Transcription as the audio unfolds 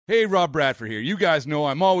Hey, Rob Bradford here. You guys know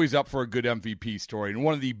I'm always up for a good MVP story, and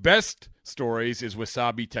one of the best stories is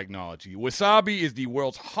Wasabi Technology. Wasabi is the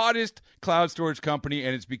world's hottest cloud storage company,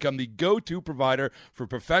 and it's become the go-to provider for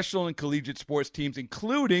professional and collegiate sports teams,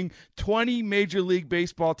 including 20 Major League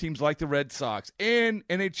Baseball teams like the Red Sox and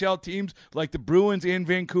NHL teams like the Bruins and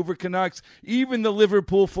Vancouver Canucks. Even the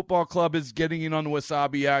Liverpool Football Club is getting in on the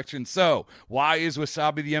Wasabi action. So, why is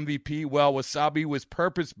Wasabi the MVP? Well, Wasabi was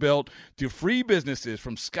purpose-built to free businesses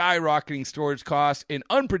from skyrocketing storage costs and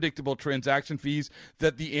unpredictable transaction fees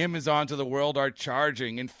that the Amazons of the world are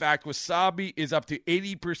charging. In fact, Wasabi is up to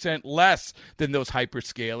 80% less than those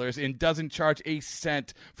hyperscalers and doesn't charge a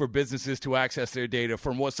cent for businesses to access their data.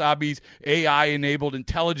 From Wasabi's AI-enabled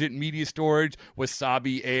intelligent media storage,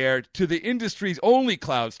 Wasabi Air, to the industry's only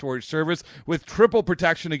cloud storage service with triple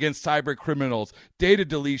protection against cyber criminals, data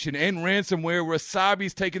deletion, and ransomware,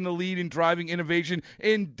 Wasabi's taken the lead in driving innovation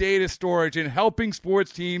in data storage and helping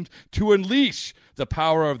sports teams to unleash the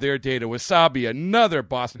power of their data. Wasabi, another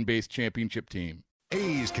Boston-based championship team.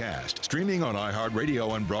 A's Cast, streaming on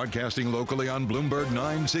iHeartRadio and broadcasting locally on Bloomberg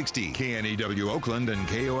 960, KNEW Oakland, and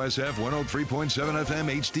KOSF 103.7 FM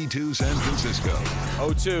HD2 San Francisco.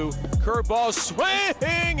 0-2, curveball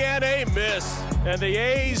swing and a miss. And the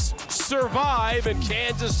A's survive in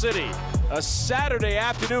Kansas City. A Saturday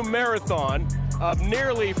afternoon marathon of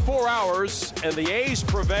nearly 4 hours, and the A's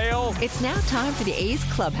prevail. It's now time for the A's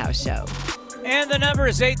Clubhouse Show. And the number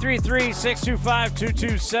is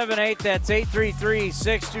 833-625-2278. That's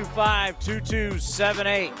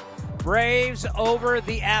 833-625-2278. Braves over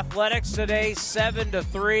the Athletics today,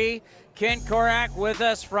 7-3. Ken Korak with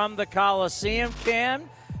us from the Coliseum. Ken,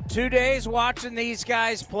 2 days watching these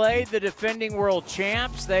guys play, the defending world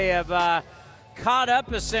champs. They have caught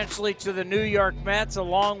up essentially to the New York Mets. A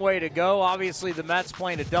long way to go. Obviously, the Mets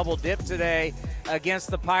playing a double dip today against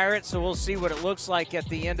the Pirates, so we'll see what it looks like at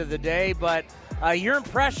the end of the day. But your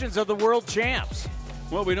impressions of the world champs?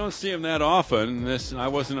 Well, we don't see them that often. I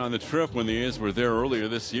wasn't on the trip when the A's were there earlier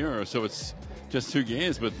this year, so it's just 2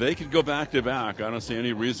 games. But they could go back-to-back. I don't see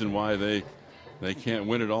any reason why they can't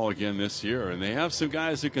win it all again this year. And they have some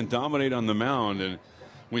guys who can dominate on the mound, and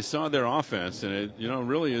we saw their offense, and it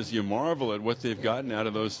really is, you marvel at what they've gotten out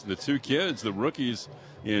of the 2 kids, the rookies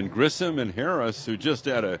in Grissom and Harris, who just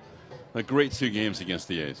had a great 2 games against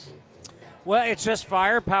the A's. Well, it's just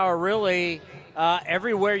firepower, really.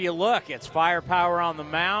 Everywhere you look, it's firepower on the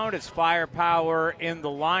mound, it's firepower in the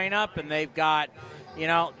lineup, and they've got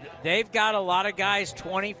a lot of guys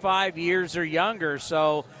 25 years or younger,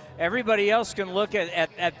 so everybody else can look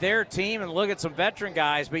at their team and look at some veteran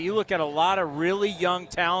guys, but you look at a lot of really young,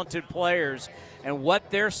 talented players, and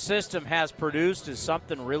what their system has produced is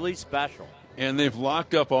something really special. And they've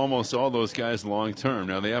locked up almost all those guys long term.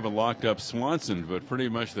 Now, they haven't locked up Swanson, but pretty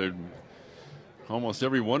much almost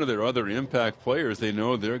every one of their other impact players, they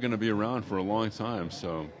know they're going to be around for a long time.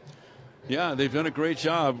 So, yeah, they've done a great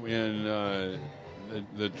job in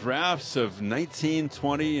the drafts of 19,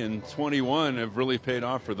 20, and 21 have really paid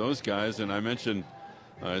off for those guys. And I mentioned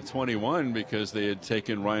 21 because they had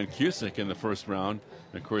taken Ryan Cusick in the first round.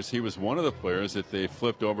 And, of course, he was one of the players that they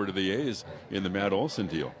flipped over to the A's in the Matt Olson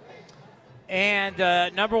deal. And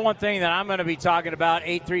number one thing that I'm going to be talking about,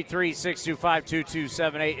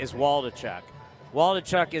 833-625-2278, is Waldichuk.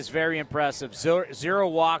 Waldichuk is very impressive. 0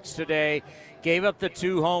 walks today. Gave up the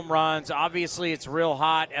 2 home runs. Obviously, it's real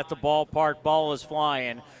hot at the ballpark. Ball is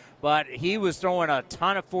flying. But he was throwing a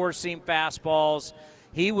ton of four-seam fastballs.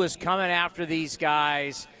 He was coming after these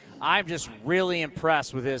guys. I'm just really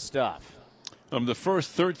impressed with his stuff. The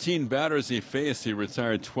first 13 batters he faced, he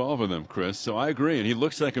retired 12 of them, Chris. So I agree, and he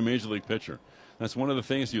looks like a major league pitcher. That's one of the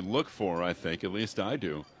things you look for, I think, at least I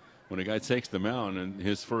do, when a guy takes the mound in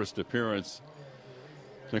his first appearance.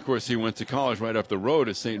 And, of course, he went to college right up the road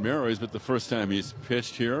at St. Mary's, but the first time he's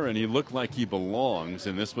pitched here, and he looked like he belongs,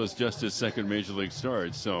 and this was just his second major league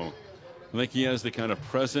start. So I think he has the kind of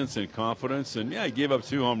presence and confidence. And, yeah, he gave up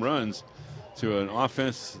 2 home runs to an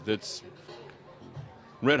offense that's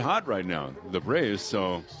red hot right now, the Braves.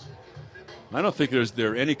 So I don't think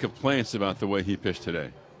there are any complaints about the way he pitched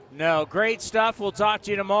today. No, great stuff. We'll talk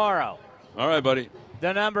to you tomorrow. All right, buddy.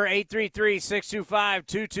 The number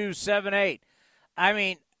 833-625-2278. I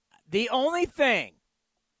mean, the only thing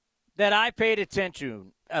that I paid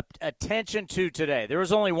attention to today, there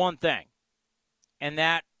was only one thing, and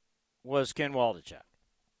that was Ken Waldichuk.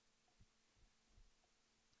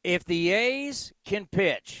 If the A's can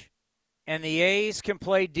pitch and the A's can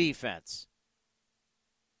play defense,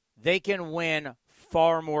 they can win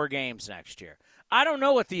far more games next year. I don't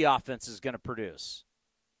know what the offense is going to produce.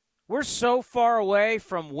 We're so far away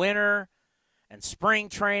from winter and spring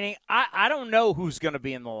training. I don't know who's going to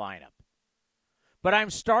be in the lineup. But I'm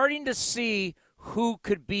starting to see who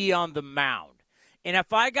could be on the mound. And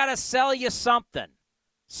if I got to sell you something,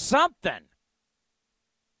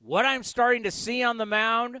 what I'm starting to see on the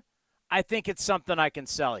mound, I think it's something I can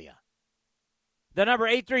sell you. The number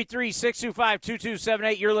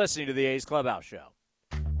 833-625-2278. You're listening to the A's Clubhouse Show.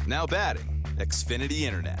 Now batting, Xfinity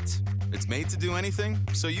Internet. It's made to do anything,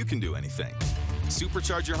 so you can do anything.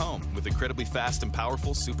 Supercharge your home with incredibly fast and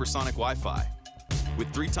powerful supersonic Wi-Fi.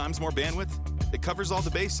 With 3 times more bandwidth, it covers all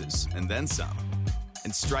the bases and then some.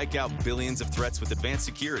 And strike out billions of threats with advanced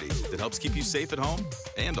security that helps keep you safe at home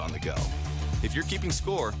and on the go. If you're keeping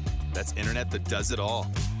score, that's internet that does it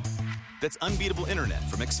all. That's unbeatable internet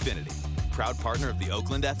from Xfinity, proud partner of the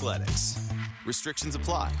Oakland Athletics. Restrictions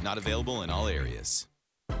apply, not available in all areas.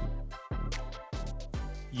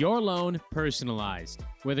 Your loan personalized.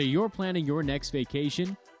 Whether you're planning your next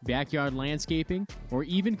vacation, backyard landscaping, or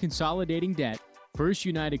even consolidating debt, First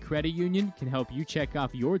United Credit Union can help you check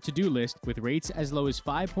off your to-do list with rates as low as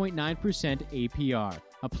 5.9% APR.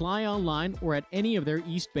 Apply online or at any of their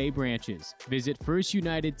East Bay branches. Visit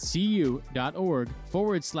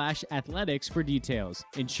firstunitedcu.org/athletics for details.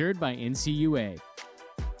 Insured by NCUA.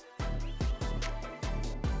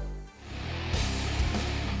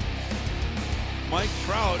 Mike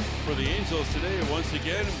Trout for the Angels today. Once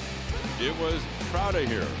again, it was Trout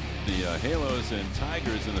here. The Halos and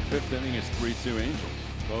Tigers in the 5th inning is 3-2 Angels.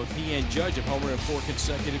 Both he and Judge have homered in 4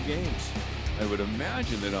 consecutive games. I would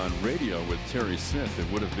imagine that on radio with Terry Smith, it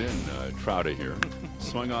would have been Trout here.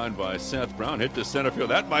 Swung on by Seth Brown, hit to center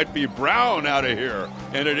field. That might be Brown out of here.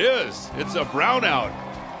 And it is. It's a Brown out.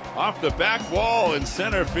 Off the back wall in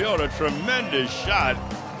center field. A tremendous shot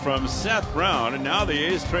from Seth Brown. And now the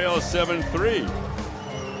A's trail 7-3.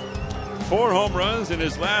 4 home runs in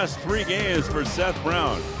his last 3 games for Seth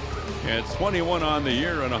Brown. And 21 on the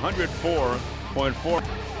year and 104.4.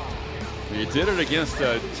 He did it against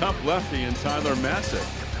a tough lefty in Tyler Matzek.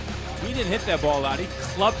 He didn't hit that ball out. He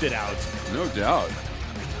clubbed it out. No doubt.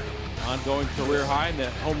 Ongoing career high in the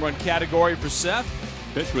home run category for Seth.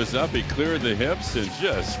 Pitch was up. He cleared the hips and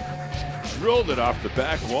just drilled it off the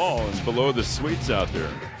back wall and below the suites out there.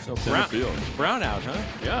 So Brown out, huh?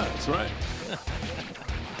 Yeah, that's right.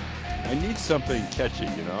 I need something catchy,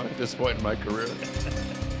 at this point in my career.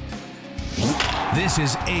 This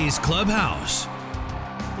is A's Clubhouse.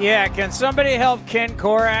 Yeah, can somebody help Ken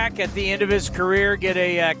Korak at the end of his career get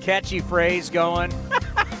a catchy phrase going?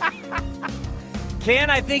 Ken,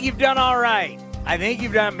 I think you've done all right. I think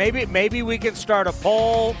you've done. Maybe we can start a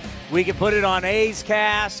poll. We can put it on A's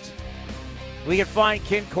Cast. We can find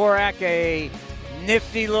Ken Korak a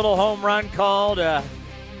nifty little home run call to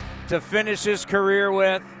finish his career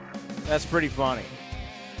with. That's pretty funny.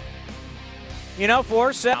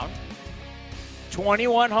 For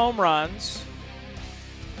 21 home runs,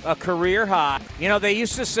 a career high. They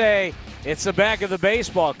used to say it's the back of the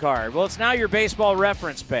baseball card. Well, it's now your baseball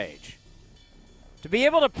reference page. To be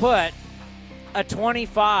able to put a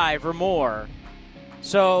 25 or more,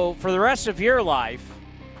 so for the rest of your life,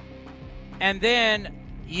 and then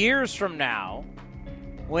years from now,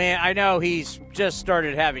 when I know he's just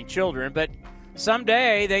started having children, but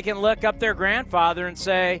someday they can look up their grandfather and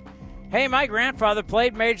say, hey, my grandfather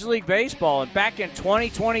played Major League Baseball, and back in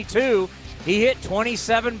 2022, he hit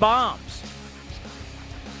 27 bombs.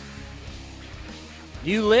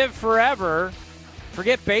 You live forever.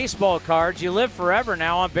 Forget baseball cards. You live forever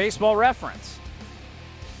now on Baseball Reference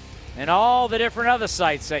and all the different other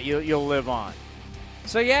sites that you'll live on.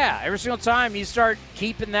 So, yeah, every single time you start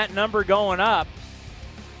keeping that number going up,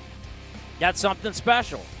 that's something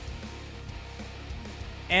special.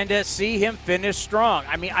 And to see him finish strong.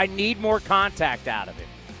 I need more contact out of him.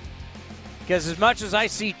 Because as much as I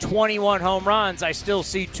see 21 home runs, I still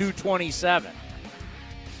see 227.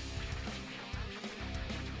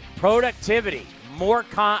 Productivity, more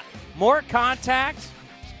contact.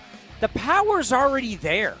 The power's already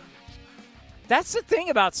there. That's the thing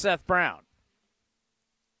about Seth Brown.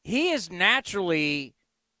 He is naturally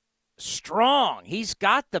strong. He's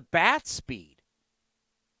got the bat speed.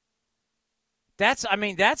 That's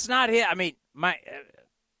not it.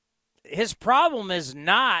 His problem is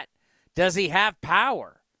not, does he have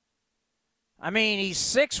power? He's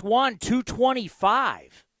 6'1",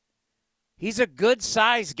 225. He's a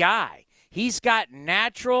good-sized guy. He's got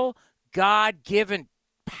natural, God-given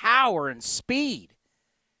power and speed.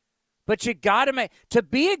 But you got to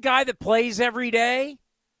be a guy that plays every day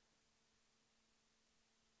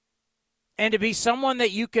And to be someone that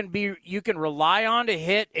you can rely on to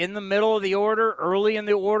hit in the middle of the order, early in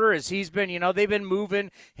the order, as he's been, they've been moving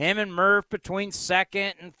him and Murph between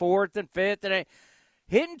second and fourth and fifth. And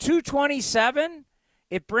hitting 227,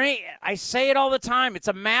 I say it all the time, it's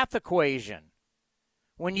a math equation.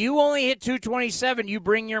 When you only hit 227, you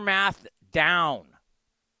bring your math down.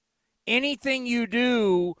 Anything you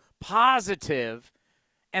do positive,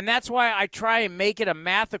 and that's why I try and make it a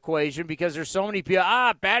math equation, because there's so many people,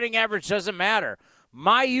 batting average doesn't matter.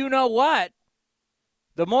 You know what?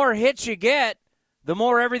 The more hits you get, the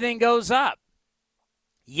more everything goes up.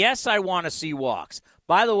 Yes, I want to see walks.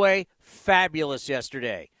 By the way, fabulous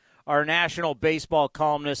yesterday. Our national baseball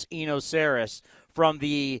columnist, Eno Saris from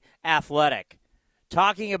The Athletic,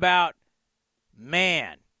 talking about,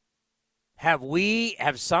 man, have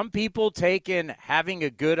some people taken having a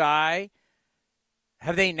good eye?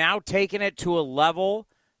 Have they now taken it to a level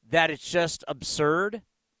that it's just absurd?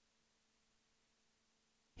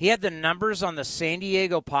 He had the numbers on the San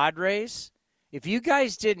Diego Padres. If you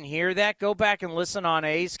guys didn't hear that, go back and listen on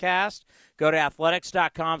A's Cast. Go to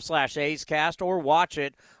athletics.com/A's Cast or watch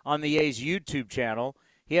it on the A's YouTube channel.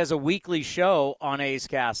 He has a weekly show on A's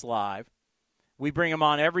Cast Live. We bring him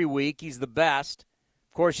on every week. He's the best.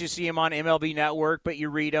 Of course, you see him on MLB Network, but you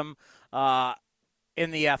read him in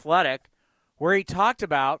The Athletic, where he talked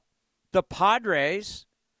about the Padres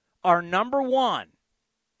are number one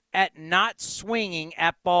at not swinging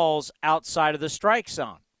at balls outside of the strike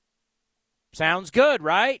zone. Sounds good,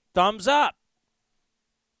 right? Thumbs up.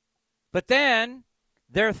 But then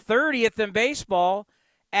they're 30th in baseball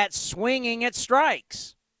at swinging at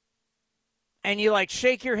strikes. And you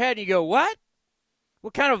shake your head and you go, what?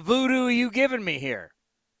 What kind of voodoo are you giving me here?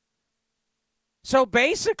 So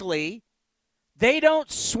basically, they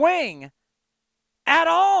don't swing at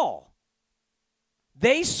all.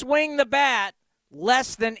 They swing the bat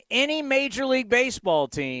less than any Major League Baseball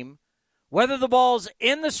team, whether the ball's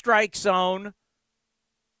in the strike zone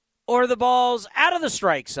or the ball's out of the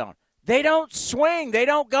strike zone. They don't swing. They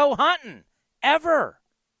don't go hunting, ever.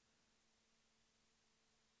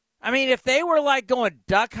 I mean, if they were going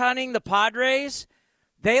duck hunting, the Padres,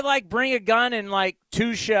 they bring a gun and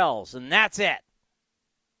 2 shells, and that's it.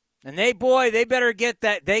 And they better get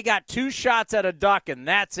that. They got 2 shots at a duck, and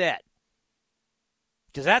that's it.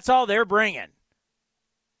 Because that's all they're bringing.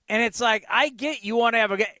 And it's I get you want to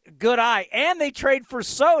have a good eye. And they trade for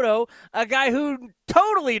Soto, a guy who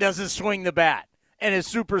totally doesn't swing the bat and is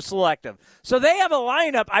super selective. So they have a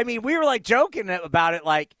lineup. I mean, we were joking about it.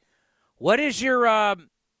 What's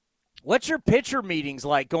your pitcher meetings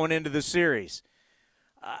like going into the series?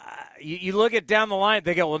 You look at down the line,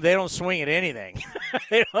 they go, well, they don't swing at anything.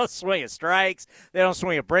 They don't swing at strikes. They don't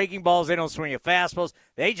swing at breaking balls. They don't swing at fastballs.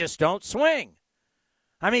 They just don't swing.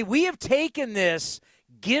 I mean, we have taken this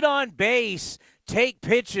get on base, take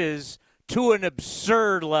pitches to an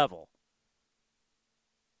absurd level.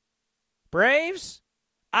 Braves,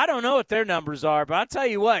 I don't know what their numbers are, but I'll tell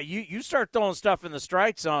you what, you start throwing stuff in the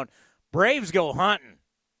strike zone, Braves go hunting.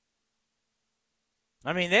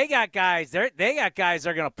 I mean, they got guys that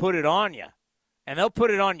are going to put it on you, and they'll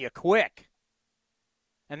put it on you quick.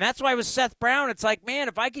 And that's why with Seth Brown, it's man,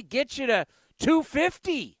 if I could get you to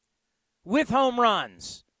 250 with home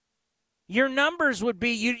runs, your numbers would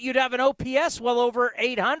be, you'd have an OPS well over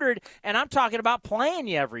 800, and I'm talking about playing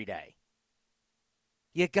you every day.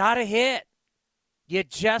 You got to hit. You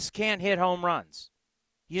just can't hit home runs.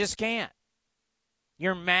 You just can't.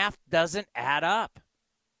 Your math doesn't add up.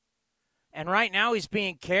 And right now he's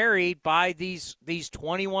being carried by these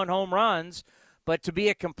 21 home runs, but to be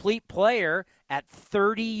a complete player at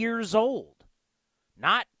 30 years old,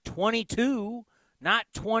 not 22, not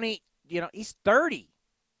 20, he's 30.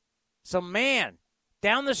 So, man,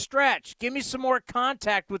 down the stretch, give me some more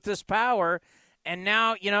contact with this power, and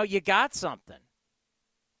now, you got something.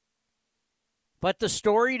 But the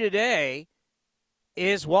story today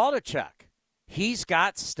is Waldichuk. He's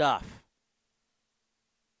got stuff.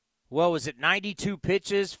 What was it, 92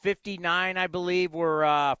 pitches, 59, I believe,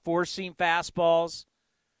 were four-seam fastballs.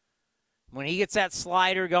 When he gets that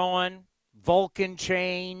slider going, Vulcan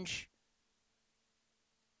change.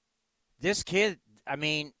 This kid, I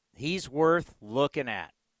mean, he's worth looking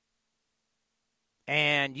at.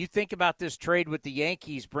 And you think about this trade with the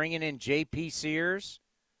Yankees bringing in J.P. Sears.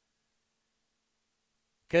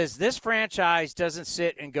 Because this franchise doesn't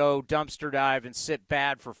sit and go dumpster dive and sit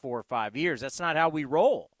bad for 4 or 5 years. That's not how we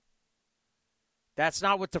roll. That's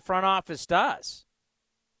not what the front office does.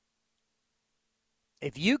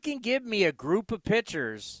 If you can give me a group of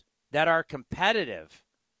pitchers that are competitive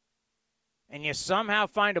and you somehow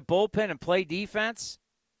find a bullpen and play defense,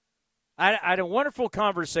 I had a wonderful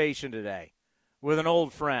conversation today with an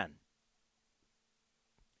old friend.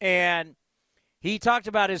 And he talked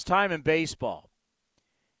about his time in baseball.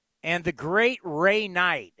 And the great Ray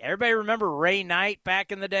Knight. Everybody remember Ray Knight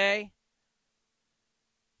back in the day?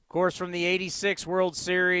 Of course, from the 86 World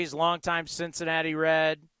Series, longtime Cincinnati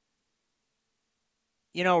Red.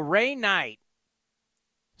 You know, Ray Knight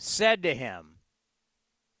said to him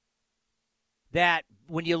that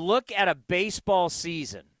when you look at a baseball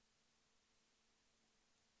season,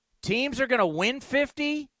 teams are going to win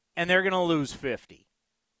 50 and they're going to lose 50.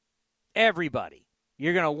 Everybody.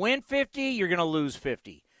 You're going to win 50, you're going to lose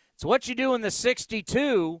 50. It's what you do in the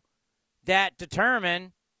 62 that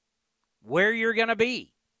determine where you're going to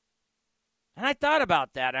be. And I thought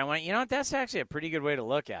about that. I went, you know what, that's actually a pretty good way to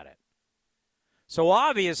look at it. So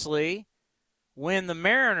obviously, when the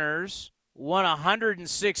Mariners won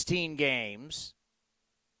 116 games,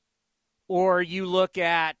 or you look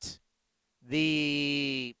at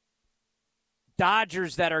the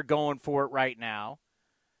Dodgers that are going for it right now,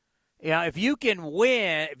 you know, if you can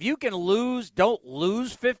win, if you can don't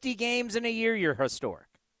lose 50 games in a year, you're historic.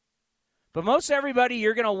 But most everybody,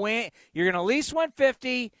 you're going to win. You're going to at least win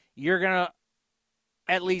 50. You're going to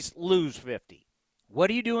at least lose 50. What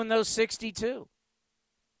do you do in those 62?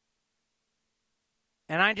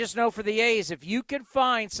 And I just know for the A's, if you can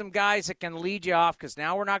find some guys that can lead you off, because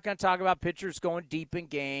now we're not going to talk about pitchers going deep in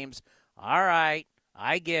games. All right,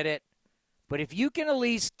 I get it. But if you can at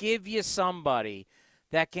least give you somebody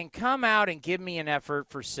that can come out and give me an effort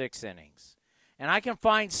for 6 innings, and I can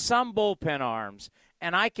find some bullpen arms,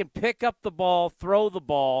 and I can pick up the ball, throw the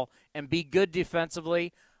ball, and be good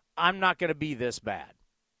defensively, I'm not going to be this bad.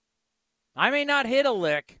 I may not hit a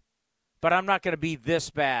lick, but I'm not going to be this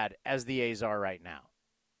bad as the A's are right now.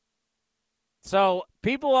 So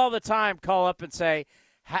people all the time call up and say,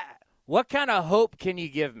 what kind of hope can you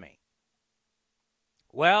give me?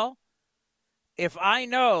 Well, if I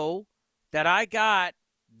know that I got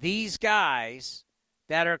these guys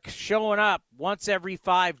that are showing up once every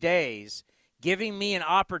 5 days, giving me an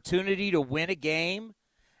opportunity to win a game,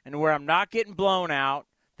 and where I'm not getting blown out,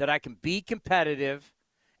 that I can be competitive,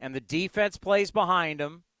 and the defense plays behind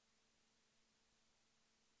them.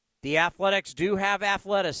 The Athletics do have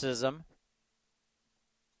athleticism.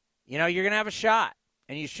 You know, you're going to have a shot,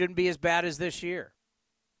 and you shouldn't be as bad as this year.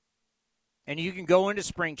 And you can go into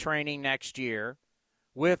spring training next year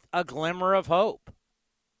with a glimmer of hope,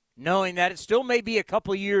 knowing that it still may be a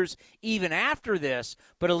couple years even after this,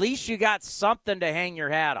 but at least you got something to hang your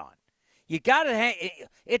hat on. You got to hang.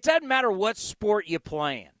 It doesn't matter what sport you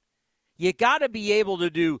play in. You got to be able to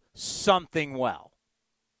do something well.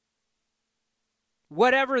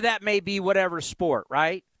 Whatever that may be, whatever sport,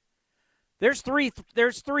 right? There's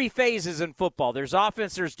three phases in football. There's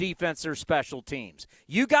offense, there's defense, there's special teams.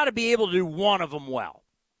 You got to be able to do one of them well.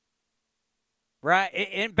 Right?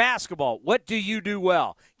 In basketball, what do you do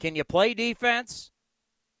well? Can you play defense?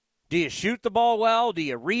 Do you shoot the ball well? Do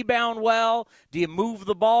you rebound well? Do you move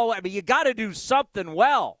the ball? I mean, you got to do something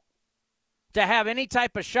well to have any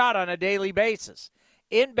type of shot on a daily basis.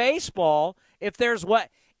 In baseball, if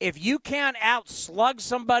you can't outslug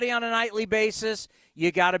somebody on a nightly basis,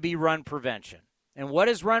 you got to be run prevention. And what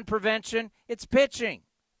is run prevention? It's pitching.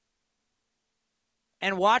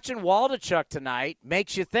 And watching Waldichuk tonight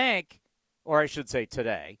makes you think, or I should say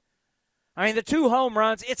today, I mean, the 2 home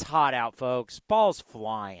runs, it's hot out, folks. Ball's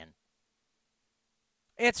flying.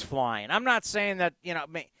 It's flying. I'm not saying that,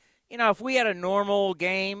 if we had a normal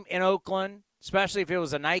game in Oakland, especially if it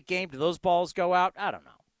was a night game, do those balls go out? I don't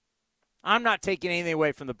know. I'm not taking anything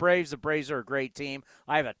away from the Braves. The Braves are a great team.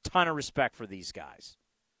 I have a ton of respect for these guys.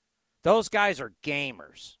 Those guys are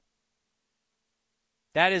gamers.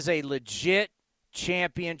 That is a legit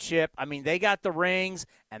championship. I mean, they got the rings,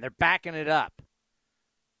 and they're backing it up.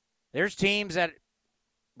 There's teams that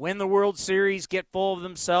win the World Series, get full of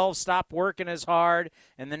themselves, stop working as hard,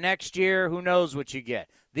 and the next year, who knows what you get.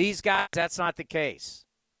 These guys, that's not the case.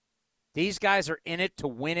 These guys are in it to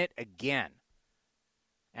win it again.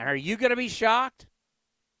 And are you going to be shocked?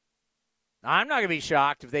 I'm not going to be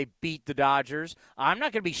shocked if they beat the Dodgers. I'm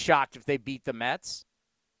not going to be shocked if they beat the Mets.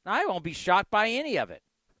 I won't be shocked by any of it.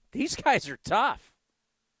 These guys are tough.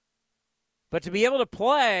 But to be able to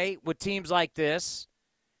play with teams like this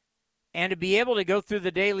and to be able to go through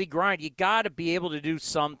the daily grind, you got to be able to do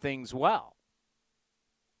some things well.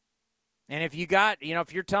 And if you got,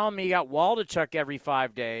 if you're telling me you got Waldichuk every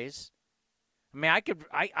 5 days, I mean, I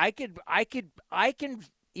can,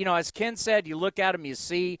 as Ken said, you look at him, you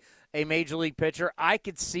see a major league pitcher. I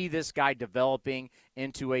could see this guy developing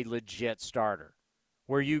into a legit starter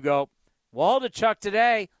where you go, Waldichuk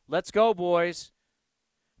today, let's go, boys.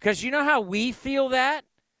 Because you know how we feel that?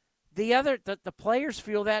 The players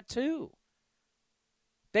feel that too.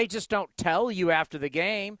 They just don't tell you after the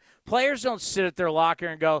game. Players don't sit at their locker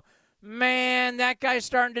and go, man, that guy's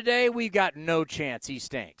starting today. We've got no chance. He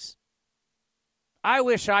stinks. I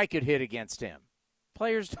wish I could hit against him.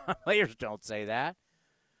 Players don't say that.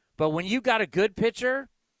 But when you got a good pitcher,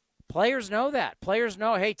 players know that. Players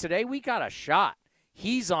know, hey, today we got a shot.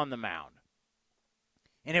 He's on the mound.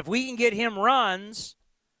 And if we can get him runs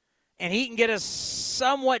and he can get us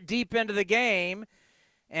somewhat deep into the game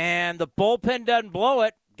and the bullpen doesn't blow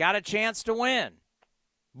it, got a chance to win.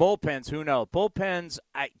 Bullpens, who knows? Bullpens,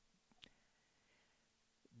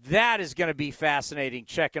 that is going to be fascinating,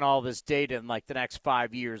 checking all this data in like the next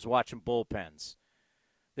 5 years, watching bullpens.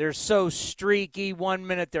 They're so streaky. 1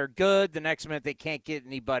 minute they're good. The next minute they can't get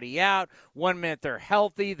anybody out. 1 minute they're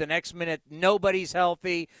healthy. The next minute nobody's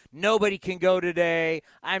healthy. Nobody can go today.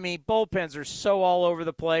 I mean, bullpens are so all over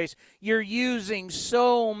the place. You're using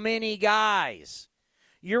so many guys.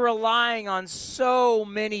 You're relying on so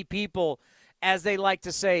many people, as they like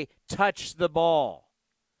to say, touch the ball.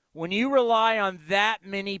 When you rely on that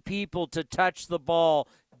many people to touch the ball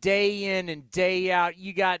day in and day out,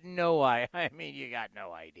 you got no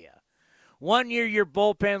idea. 1 year your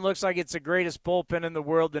bullpen looks like it's the greatest bullpen in the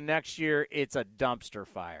world. The next year it's a dumpster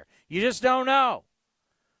fire. You just don't know.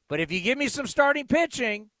 But if you give me some starting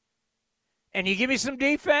pitching and you give me some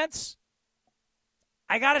defense,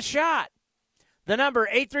 I got a shot. The number,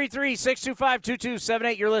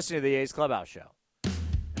 833-625-2278. You're listening to the A's Clubhouse Show.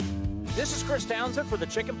 This is Chris Townsend for the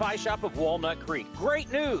Chicken Pie Shop of Walnut Creek.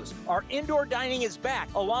 Great news! Our indoor dining is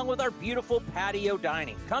back, along with our beautiful patio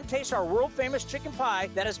dining. Come taste our world-famous chicken pie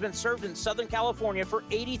that has been served in Southern California for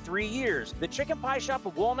 83 years. The Chicken Pie Shop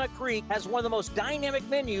of Walnut Creek has one of the most dynamic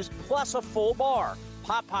menus, plus a full bar.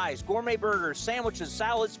 Pot pies, gourmet burgers, sandwiches,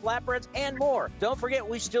 salads, flatbreads, and more. Don't forget,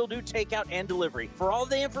 we still do takeout and delivery. For all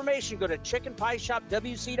the information, go to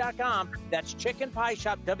chickenpieshopwc.com. That's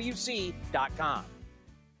chickenpieshopwc.com.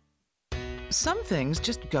 Some things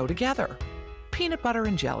just go together. Peanut butter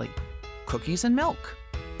and jelly, cookies and milk,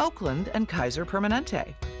 Oakland and Kaiser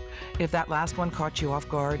Permanente. If that last one caught you off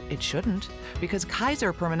guard, it shouldn't, because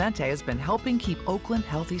Kaiser Permanente has been helping keep Oakland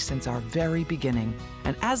healthy since our very beginning.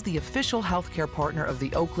 And as the official healthcare partner of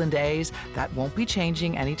the Oakland A's, that won't be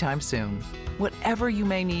changing anytime soon. Whatever you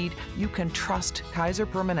may need, you can trust Kaiser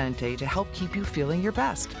Permanente to help keep you feeling your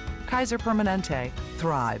best. Kaiser Permanente.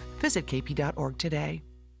 Thrive. Visit kp.org today.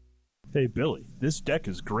 Hey, Billy, this deck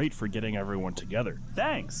is great for getting everyone together.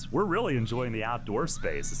 Thanks. We're really enjoying the outdoor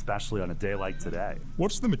space, especially on a day like today.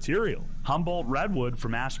 What's the material? Humboldt Redwood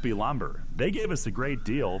from Ashby Lumber. They gave us a great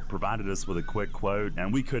deal, provided us with a quick quote,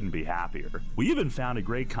 and we couldn't be happier. We even found a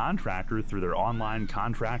great contractor through their online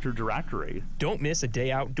contractor directory. Don't miss a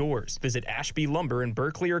day outdoors. Visit Ashby Lumber in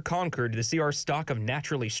Berkeley or Concord to see our stock of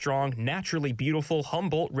naturally strong, naturally beautiful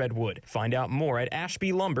Humboldt Redwood. Find out more at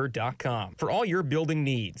ashbylumber.com for all your building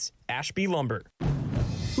needs. Ashby Lumber.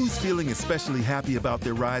 Who's feeling especially happy about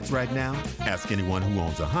their rides right now? Ask anyone who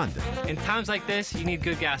owns a Honda. In times like this, you need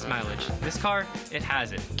good gas mileage. This car, it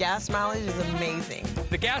has it. Gas mileage is amazing.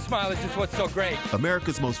 The gas mileage is what's so great.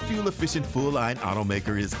 America's most fuel-efficient full-line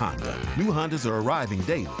automaker is Honda. New Hondas are arriving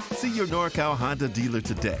daily. See your NorCal Honda dealer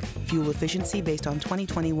today. Fuel efficiency based on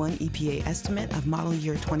 2021 EPA estimate of model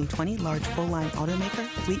year 2020 large full-line automaker,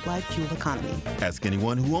 fleet-wide fuel economy. Ask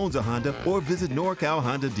anyone who owns a Honda or visit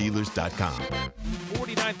NorCalHondaDealers.com.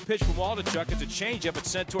 49th pitch from Waldichuk. It's a changeup. It's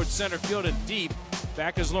sent towards center field and deep.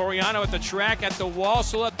 Back is Laureano at the track, at the wall,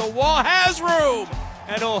 so that the wall has room.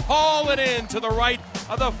 And he'll haul it in to the right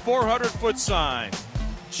of the 400-foot sign.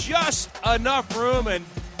 Just enough room, and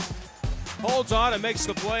holds on and makes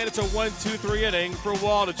the play, and it's a 1-2-3 inning for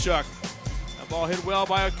Waldichuk. That ball hit well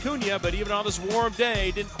by Acuna, but even on this warm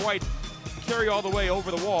day, didn't quite carry all the way over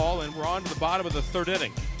the wall, and we're on to the bottom of the third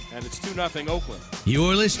inning. And it's 2-0 Oakland.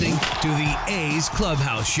 You're listening to the A's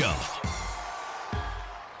Clubhouse Show.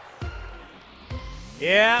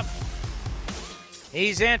 Yep.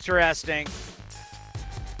 He's interesting.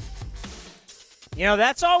 You know,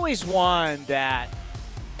 that's always one that,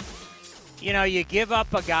 you know, you give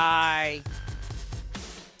up a guy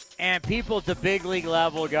and people at the big league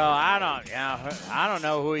level go, I don't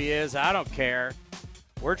know who he is. I don't care.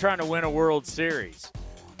 We're trying to win a World Series.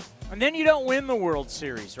 And then you don't win the World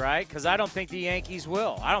Series, right? Because I don't think the Yankees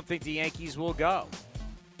will. I don't think the Yankees will go.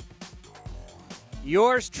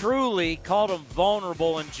 Yours truly called them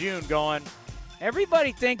vulnerable in June, going,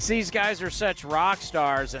 everybody thinks these guys are such rock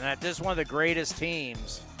stars and that this is one of the greatest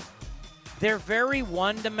teams. They're very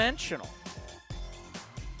one-dimensional.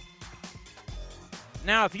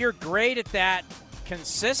 Now, if you're great at that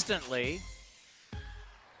consistently,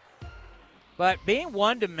 But being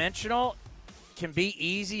one-dimensional can be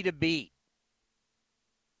easy to beat.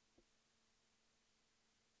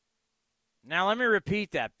 Now, let me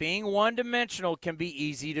repeat that. Being one-dimensional can be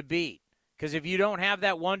easy to beat. Because if you don't have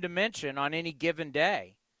that one dimension on any given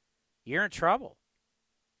day, you're in trouble.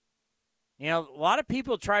 You know, a lot of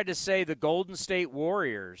people tried to say the Golden State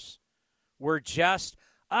Warriors were just,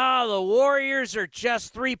 the Warriors are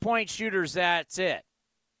just three-point shooters, that's it.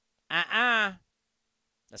 That's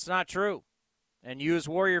not true. And you as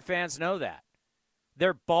Warrior fans know that.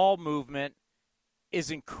 Their ball movement is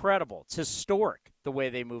incredible. It's historic, the way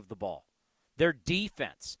they move the ball. Their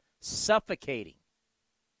defense, suffocating.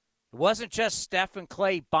 It wasn't just Steph and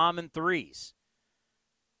Clay bombing threes.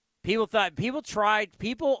 People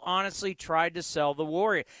honestly tried to sell the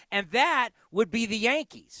Warriors. And that would be the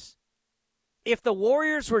Yankees. If the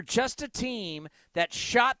Warriors were just a team that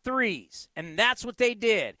shot threes, and that's what they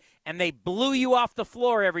did, and they blew you off the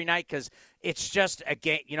floor every night because it's just a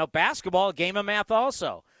game, basketball, a game of math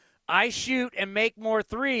also. I shoot and make more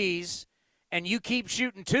threes, and you keep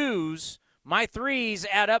shooting twos, my threes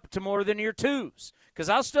add up to more than your twos. Because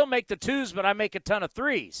I'll still make the twos, but I make a ton of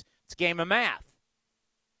threes. It's a game of math.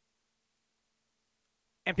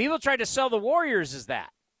 And people try to sell the Warriors as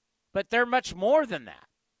that. But they're much more than that.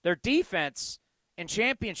 Their defense in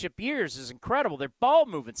championship years is incredible. Their ball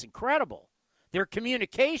movement's incredible. Their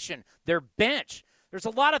communication, their bench. There's a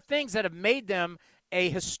lot of things that have made them a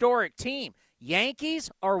historic team. Yankees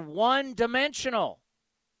are one-dimensional.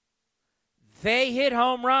 They hit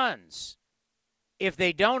home runs. If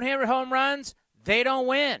they don't hit home runs, they don't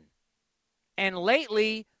win. And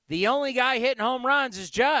lately, the only guy hitting home runs is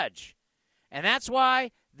Judge. And that's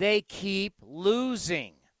why they keep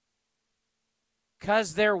losing.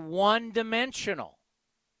 Because they're one-dimensional.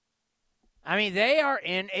 I mean, they are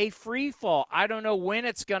in a free fall. I don't know when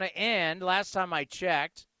it's going to end. Last time I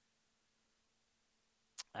checked.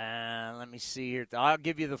 Let me see here. I'll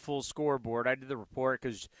give you the full scoreboard. I did the report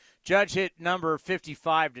because Judge hit number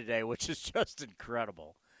 55 today, which is just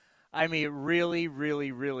incredible. I mean, it really,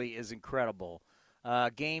 really, really is incredible.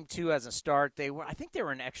 Game 2 hasn't started. I think they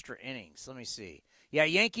were in extra innings. Let me see. Yeah,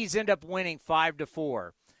 Yankees end up winning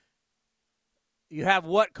 5-4. You have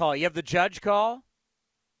what call? You have the Judge call?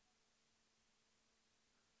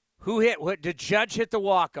 Who hit? What did Judge hit the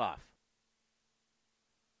walk-off?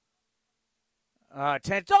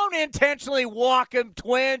 Don't intentionally walk him,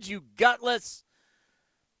 Twins, you gutless.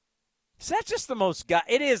 Is that just the most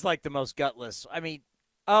it is like the most gutless. I mean,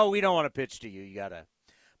 we don't want to pitch to you. You got to.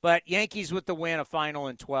 But Yankees with the win, a final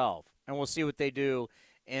in 12. And we'll see what they do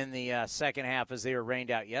in the second half as they were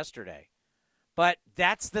rained out yesterday. But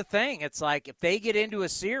that's the thing. It's like if they get into a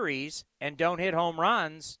series and don't hit home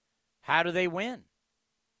runs, how do they win?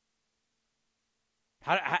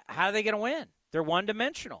 How are they going to win? They're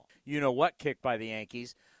one-dimensional. You know what kick by the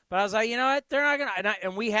Yankees. But I was like, you know what? They're not going to.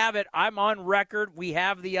 And we have it. I'm on record. We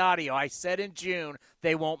have the audio. I said in June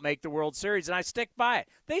they won't make the World Series, and I stick by it.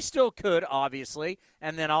 They still could, obviously,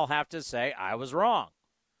 and then I'll have to say I was wrong.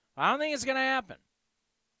 I don't think it's going to happen.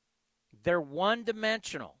 They're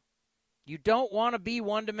one-dimensional. You don't want to be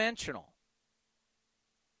one-dimensional.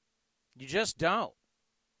 You just don't.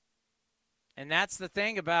 And that's the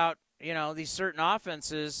thing about, these certain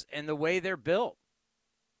offenses and the way they're built.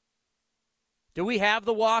 Do we have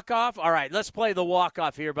the walk-off? All right, let's play the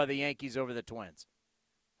walk-off here by the Yankees over the Twins.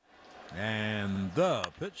 And the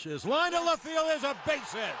pitch is lined to left field. There's a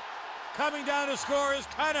base hit. Coming down to score is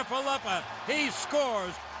Kiner-Falefa. He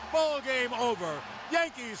scores. Ball game over.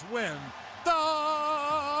 Yankees win. The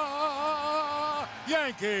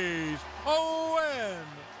Yankees win.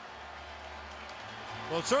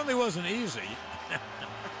 Well, it certainly wasn't easy.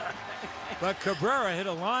 But Cabrera hit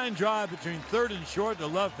a line drive between third and short to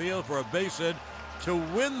left field for a base hit to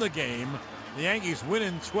win the game. The Yankees win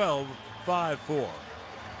in 12, 5-4.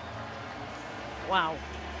 Wow.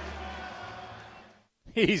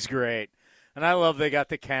 He's great. And I love they got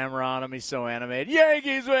the camera on him. He's so animated.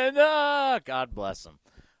 Yankees win. God bless him.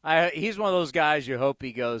 He's one of those guys you hope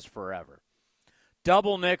he goes forever.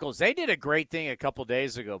 Double Nichols. They did a great thing a couple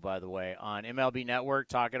days ago, by the way, on MLB Network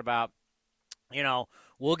talking about,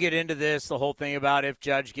 we'll get into this, the whole thing about if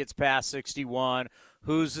Judge gets past 61,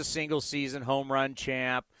 who's the single-season home run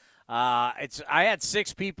champ. I had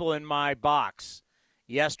 6 people in my box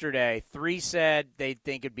yesterday. 3 said they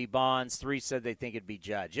think it'd be Bonds. 3 said they think it'd be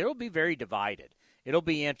Judge. It'll be very divided. It'll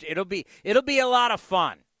be a lot of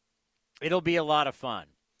fun. It'll be a lot of fun.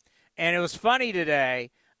 And it was funny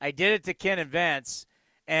today. I did it to Ken and Vince,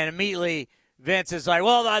 and immediately Vince is like,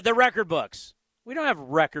 well, the record books. We don't have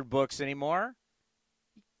record books anymore.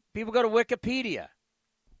 People go to Wikipedia.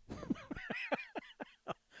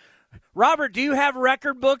 Robert, do you have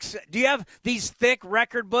record books? Do you have these thick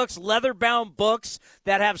record books, leather-bound books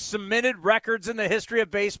that have cemented records in the history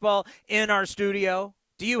of baseball in our studio?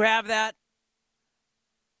 Do you have that?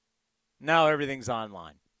 No, everything's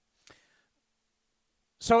online.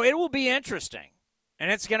 So it will be interesting,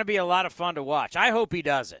 and it's going to be a lot of fun to watch. I hope he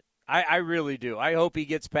does it. I really do. I hope he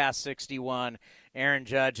gets past 61, Aaron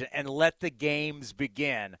Judge, and let the games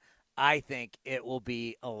begin. I think it will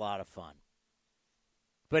be a lot of fun.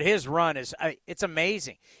 But his run is it's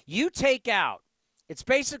amazing. You take out, it's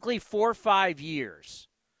basically 4 or 5 years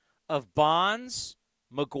of Bonds,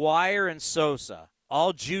 McGwire, and Sosa,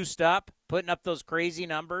 all juiced up, putting up those crazy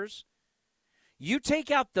numbers. You take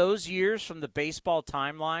out those years from the baseball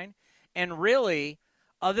timeline, and really,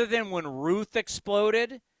 other than when Ruth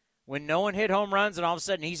exploded, when no one hit home runs and all of a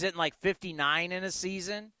sudden he's hitting like 59 in a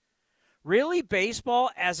season, really baseball,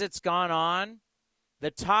 as it's gone on,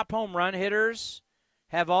 the top home run hitters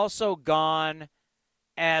have also gone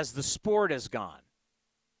as the sport has gone.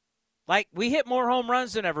 Like, we hit more home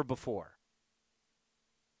runs than ever before.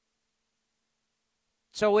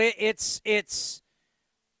 So let's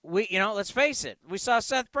face it. We saw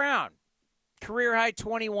Seth Brown, career high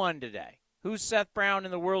 21 today. Who's Seth Brown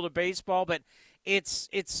in the world of baseball? But it's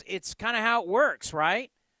kind of how it works, right?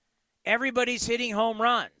 Everybody's hitting home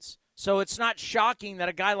runs. So it's not shocking that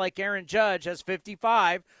a guy like Aaron Judge has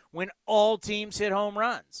 55 when all teams hit home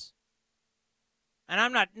runs.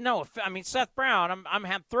 And Seth Brown,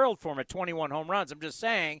 I'm thrilled for him at 21 home runs. I'm just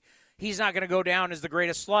saying he's not going to go down as the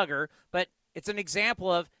greatest slugger, but it's an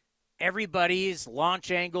example of everybody's launch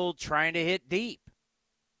angle trying to hit deep.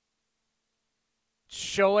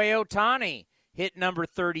 Shohei Ohtani hit number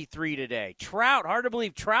 33 today. Trout, hard to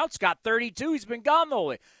believe Trout's got 32. He's been gone the whole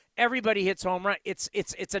way. Everybody hits home run. It's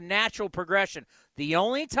a natural progression. The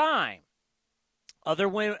only time,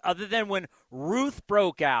 other than when Ruth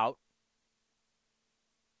broke out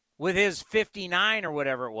with his 59 or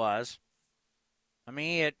whatever it was. I mean,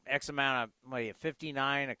 he hit X amount of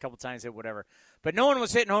 59, a couple times hit whatever. But no one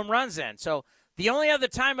was hitting home runs then. So the only other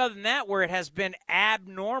time other than that where it has been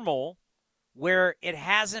abnormal, where it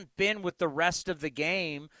hasn't been with the rest of the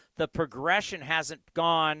game, the progression hasn't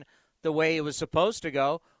gone the way it was supposed to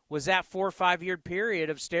go, was that 4 or 5 year period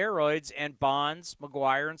of steroids and Bonds,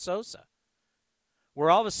 McGwire, and Sosa,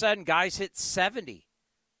 where all of a sudden guys hit 70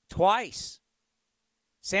 twice.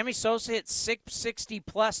 Sammy Sosa hit 660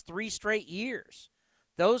 plus 3 straight years.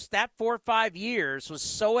 That 4 or 5 years was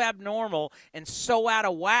so abnormal and so out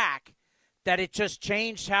of whack that it just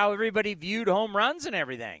changed how everybody viewed home runs and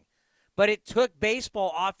everything. But it took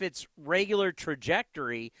baseball off its regular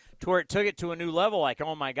trajectory to where it took it to a new level, like,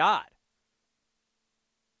 oh my God.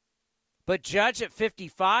 But Judge at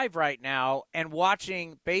 55 right now and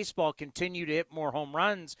watching baseball continue to hit more home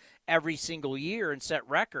runs every single year and set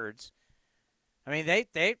records, I mean,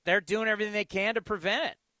 they're doing everything they can to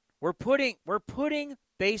prevent it. We're putting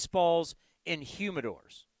baseballs in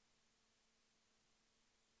humidors.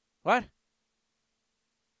 What?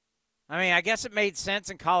 I mean, I guess it made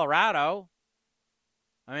sense in Colorado.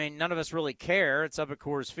 I mean, none of us really care. It's up at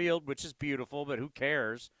Coors Field, which is beautiful, but who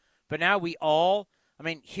cares? But now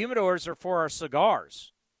humidors are for our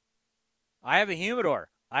cigars. I have a humidor.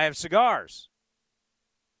 I have cigars.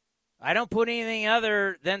 I don't put anything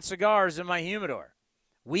other than cigars in my humidor.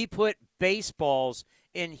 We put baseballs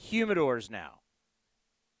in humidors now.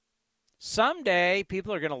 Someday,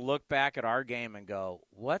 people are going to look back at our game and go,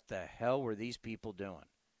 what the hell were these people doing?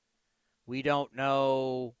 We don't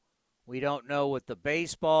know. We don't know what the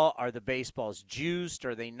baseball, are the baseballs juiced?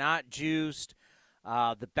 Are they not juiced?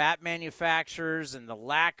 The bat manufacturers and the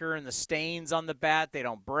lacquer and the stains on the bat, they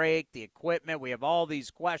don't break. The equipment, we have all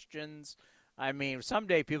these questions. I mean,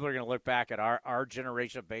 someday people are going to look back at our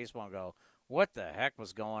generation of baseball and go, what the heck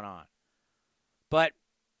was going on? But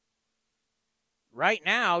right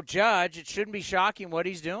now, Judge, it shouldn't be shocking what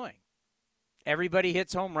he's doing. Everybody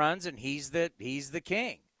hits home runs, and he's the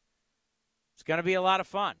king. It's going to be a lot of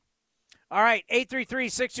fun. All right,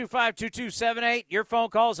 833-625-2278. Your phone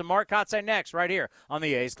calls and Mark Kotsay next right here on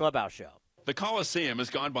the A's Clubhouse Show. The Coliseum has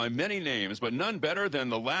gone by many names, but none better than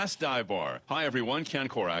the Last Dive Bar. Hi, everyone. Ken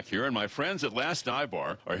Korak here, and my friends at Last Dive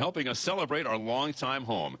Bar are helping us celebrate our longtime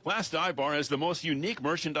home. Last Dive Bar has the most unique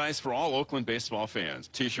merchandise for all Oakland baseball fans.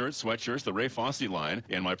 T-shirts, sweatshirts, the Ray Fosse line,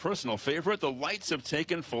 and my personal favorite, the lights have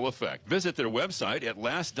taken full effect. Visit their website at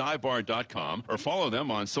lastdivebar.com or follow them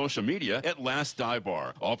on social media at Last Dive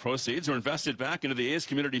Bar. All proceeds are invested back into the A's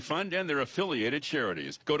Community Fund and their affiliated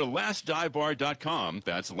charities. Go to lastdivebar.com.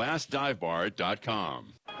 That's lastdivebar.com.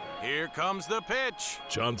 Here comes the pitch.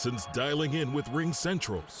 Johnson's dialing in with Ring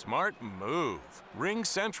Central. Smart move. Ring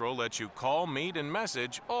Central lets you call, meet, and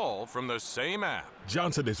message all from the same app.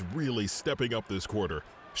 Johnson is really stepping up this quarter.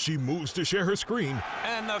 She moves to share her screen.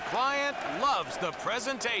 And the client loves the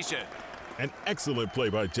presentation. An excellent play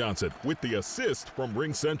by Johnson with the assist from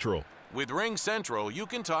Ring Central. With Ring Central, you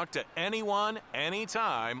can talk to anyone,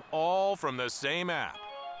 anytime, all from the same app.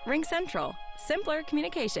 Ring Central. Simpler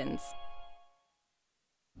communications.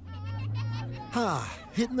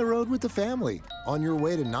 Hitting the road with the family. On your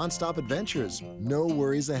way to nonstop adventures. No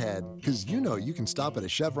worries ahead, because you know you can stop at a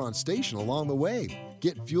Chevron station along the way.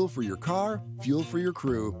 Get fuel for your car, fuel for your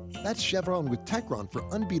crew. That's Chevron with Techron for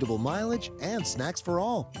unbeatable mileage and snacks for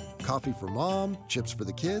all. Coffee for mom, chips for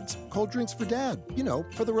the kids, cold drinks for dad. You know,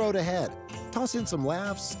 for the road ahead. Toss in some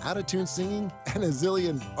laughs, out-of-tune singing, and a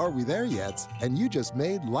zillion "Are we there yet?" And you just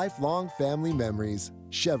made lifelong family memories.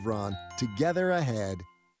 Chevron, together ahead.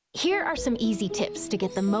 Here are some easy tips to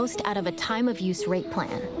get the most out of a time-of-use rate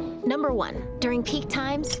plan. Number 1, during peak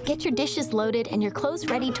times, get your dishes loaded and your clothes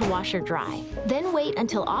ready to wash or dry. Then wait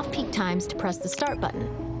until off-peak times to press the start button.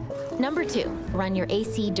 Number 2, run your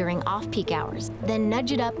AC during off-peak hours. Then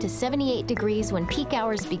nudge it up to 78 degrees when peak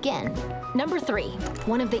hours begin. Number 3,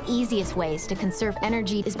 one of the easiest ways to conserve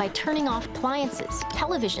energy is by turning off appliances,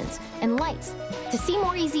 televisions, and lights. To see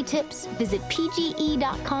more easy tips, visit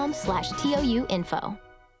pge.com/TOUinfo.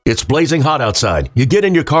 It's blazing hot outside. You get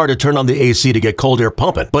in your car to turn on the AC to get cold air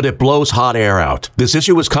pumping, but it blows hot air out. This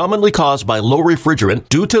issue is commonly caused by low refrigerant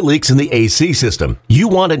due to leaks in the AC system. You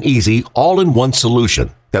want an easy, all-in-one solution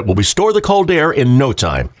that will restore the cold air in no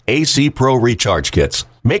time. AC Pro Recharge Kits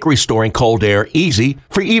make restoring cold air easy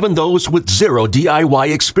for even those with zero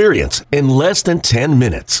DIY experience in less than 10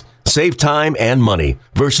 minutes. Save time and money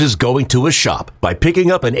versus going to a shop by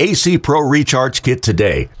picking up an AC Pro Recharge Kit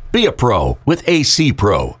today. Be a pro with AC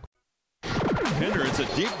Pro. Pinder, it's a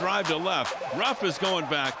deep drive to left. Ruff is going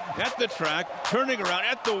back at the track, turning around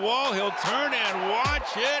at the wall. He'll turn and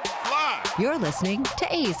watch it fly. You're listening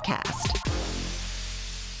to A's Cast.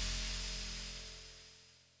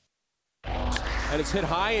 And it's hit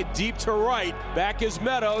high and deep to right. Back is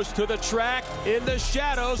Meadows to the track. In the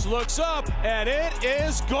shadows, looks up, and it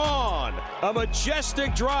is gone. A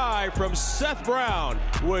majestic drive from Seth Brown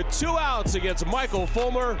with 2 outs against Michael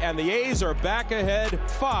Fulmer, and the A's are back ahead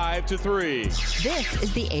 5-3. This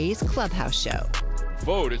is the A's Clubhouse Show.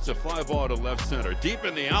 Vogt, it's a fly ball to left center. Deep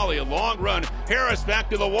in the alley, a long run. Harris back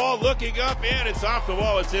to the wall, looking up, and it's off the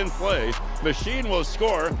wall. It's in play. Machine will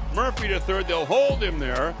score. Murphy to third. They'll hold him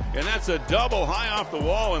there, and that's a double high off the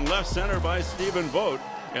wall in left center by Stephen Vogt.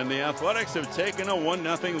 And the Athletics have taken a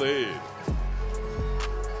 1-0 lead.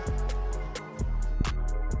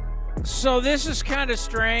 So this is kind of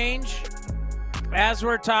strange. As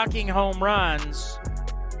we're talking home runs,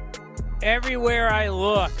 everywhere I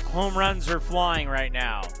look, home runs are flying right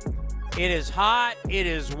now. It is hot. It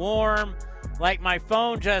is warm. Like my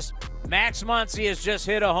phone Max Muncy has just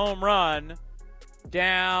hit a home run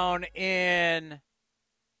down in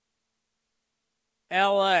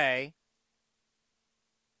L.A.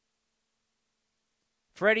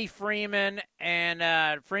 Freddie Freeman and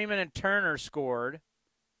Turner scored.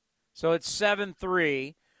 So it's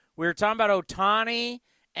 7-3. We were talking about Ohtani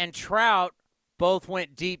and Trout. Both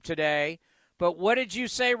went deep today. But what did you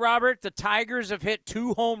say, Robert? The Tigers have hit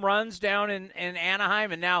 2 home runs down in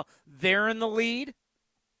Anaheim, and now they're in the lead?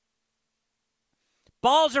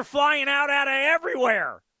 Balls are flying out of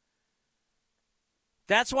everywhere.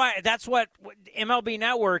 That's what MLB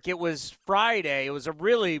Network, it was Friday. It was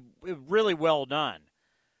really well done.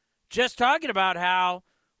 Just talking about how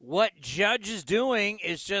what Judge is doing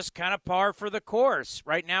is just kind of par for the course.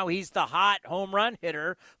 Right now he's the hot home run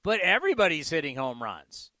hitter, but everybody's hitting home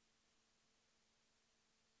runs.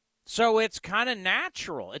 So it's kind of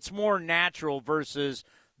natural. It's more natural versus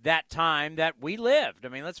that time that we lived. I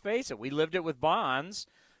mean, let's face it. We lived it with Bonds.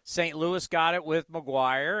 St. Louis got it with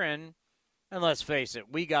McGuire, and let's face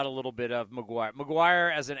it, we got a little bit of McGuire.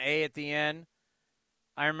 McGuire as an A at the end.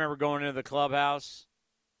 I remember going into the clubhouse.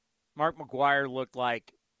 Mark McGuire looked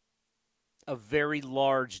like a very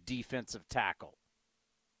large defensive tackle.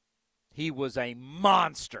 He was a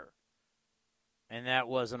monster. And that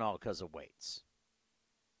wasn't all because of weights.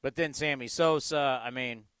 But then Sammy Sosa, I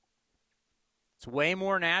mean, it's way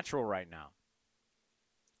more natural right now.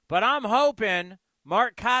 But I'm hoping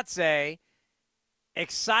Mark Kotsay,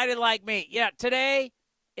 excited like me. Yeah, today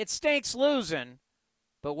it stinks losing,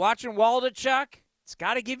 but watching Waldichuk, it's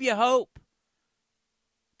got to give you hope.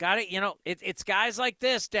 It's guys like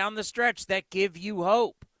this down the stretch that give you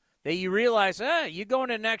hope, that you realize, you go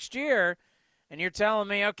into next year, and you're telling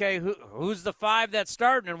me, okay, who's the 5 that's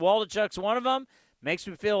starting, and Waldichuk's one of them, makes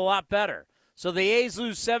me feel a lot better. So the A's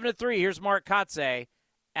lose 7-3. Here's Mark Kotsay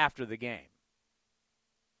after the game.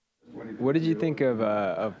 What did you think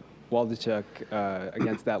of Waldichuk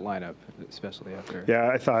against that lineup, especially after? Yeah,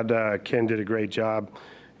 I thought Ken did a great job.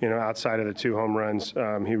 Outside of the 2 home runs,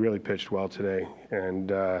 he really pitched well today. And,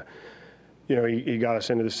 he got us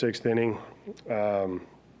into the 6th inning.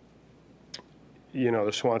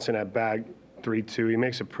 The Swanson at bat, 3-2. He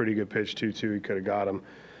makes a pretty good pitch, 2-2. He could have got him.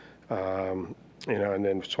 And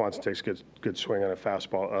then Swanson takes a good swing on a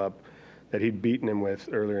fastball up that he'd beaten him with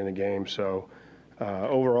earlier in the game. So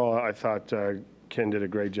overall, I thought Ken did a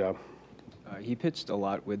great job. He pitched a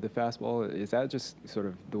lot with the fastball. Is that just sort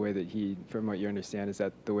of the way that from what you understand, is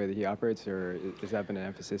that the way that he operates, or has that been an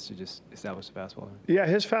emphasis to just establish the fastball? Yeah,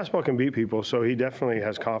 his fastball can beat people, so he definitely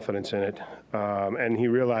has confidence in it. And he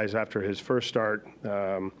realized after his first start,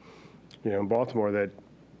 in Baltimore, that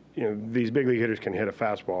these big league hitters can hit a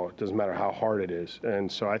fastball. It doesn't matter how hard it is.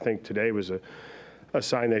 And so I think today was a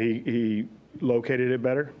sign that he located it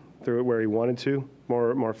better, threw it where he wanted to,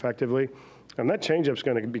 more effectively. And that changeup's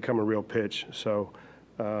going to become a real pitch. So,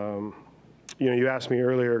 you asked me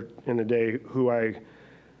earlier in the day who I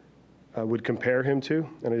would compare him to,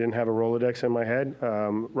 and I didn't have a Rolodex in my head.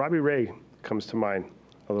 Robbie Ray comes to mind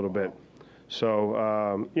a little bit.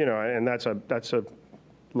 So, and that's a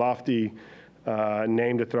lofty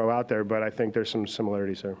name to throw out there, but I think there's some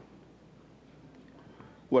similarities there.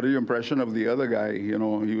 What are your impression of the other guy? He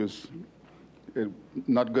was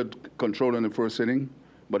not good control in the first inning,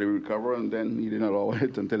 but he recovered, and then he didn't allow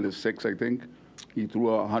it until the 6th, I think. He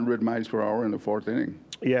threw 100 miles per hour in the 4th inning.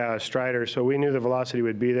 Yeah, Strider. So we knew the velocity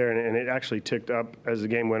would be there, and it actually ticked up as the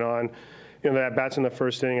game went on. The at-bats in the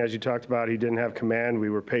first inning, as you talked about, he didn't have command. We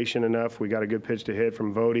were patient enough. We got a good pitch to hit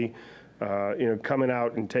from Vody. Coming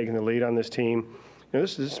out and taking the lead on this team.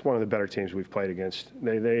 This is one of the better teams we've played against.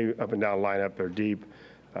 They up and down lineup. They're deep.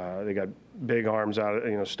 They got big arms out,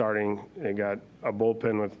 starting. They got a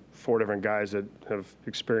bullpen with 4 different guys that have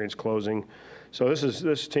experienced closing. So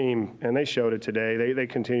this team, and they showed it today. They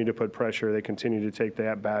continue to put pressure. They continue to take the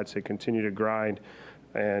at-bats. They continue to grind.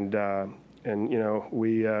 And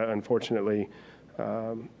we unfortunately,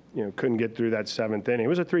 couldn't get through that 7th inning. It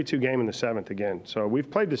was a 3-2 game in the 7th again. So we've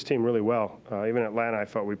played this team really well. Even Atlanta, I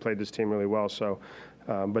felt we played this team really well. So,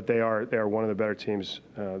 but they are one of the better teams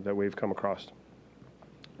that we've come across.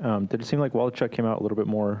 Did it seem like Waldichuk came out a little bit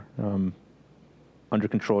more under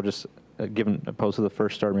control, just given opposed to the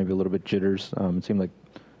first start, maybe a little bit jitters? It seemed like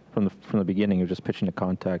from the beginning, he was just pitching to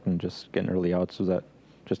contact and just getting early outs. Was that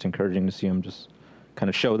just encouraging to see him just kind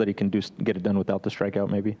of show that he can get it done without the strikeout,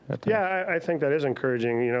 maybe? Yeah, I think that is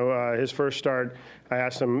encouraging. His first start, I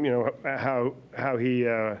asked him, how he,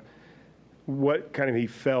 what kind of he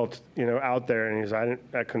felt, out there, and he said,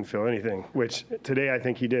 I couldn't feel anything. Which today I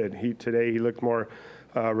think he did. Today he looked more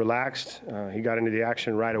relaxed. He got into the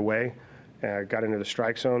action right away, got into the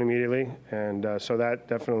strike zone immediately, and so that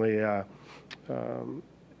definitely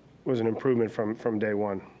was an improvement from day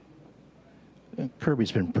one.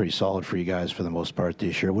 Kirby's been pretty solid for you guys for the most part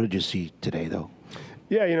this year. What did you see today, though?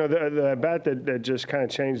 Yeah, the bat that just kind of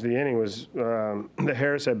changed the inning was the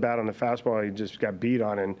Harris at bat on the fastball. He just got beat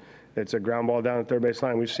on, and it's a ground ball down the third base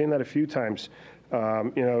line. We've seen that a few times,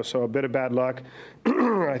 so a bit of bad luck.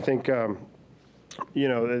 I think, the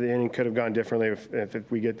inning could have gone differently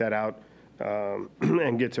if we get that out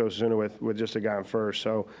and get to Osuna with just a guy on first.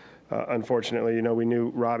 So, unfortunately, we knew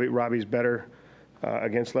Robbie's better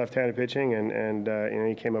against left-handed pitching, and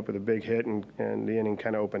he came up with a big hit, and the inning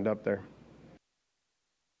kind of opened up there.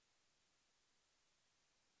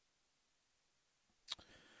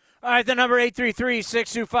 All right, the number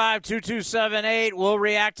 833-625-2278. We'll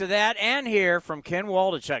react to that and hear from Ken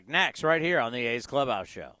Waldichuk next, right here on the A's Clubhouse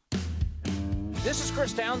Show. This is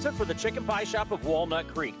Chris Townsend for the Chicken Pie Shop of Walnut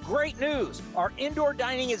Creek. Great news! Our indoor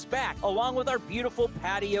dining is back, along with our beautiful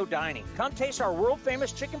patio dining. Come taste our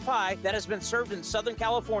world-famous chicken pie that has been served in Southern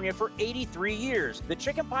California for 83 years. The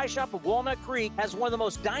Chicken Pie Shop of Walnut Creek has one of the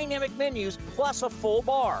most dynamic menus, plus a full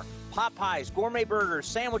bar. Pot pies, gourmet burgers,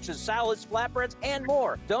 sandwiches, salads, flatbreads, and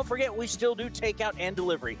more. Don't forget, we still do takeout and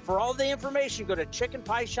delivery. For all the information, go to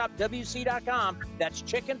chickenpieshopwc.com. That's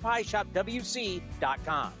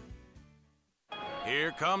chickenpieshopwc.com.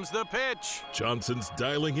 Here comes the pitch. Johnson's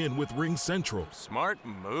dialing in with Ring Central. Smart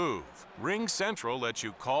move. Ring Central lets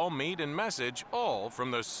you call, meet, and message all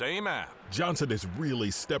from the same app. Johnson is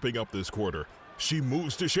really stepping up this quarter. She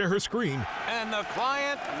moves to share her screen. And the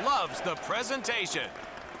client loves the presentation.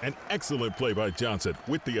 An excellent play by Johnson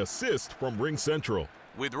with the assist from Ring Central.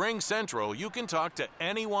 With Ring Central, you can talk to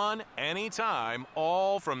anyone, anytime,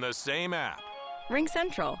 all from the same app.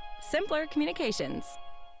 RingCentral. Simpler communications.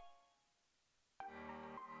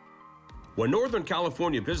 When Northern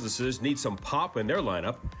California businesses need some pop in their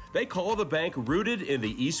lineup, they call the bank rooted in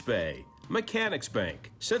the East Bay. Mechanics Bank.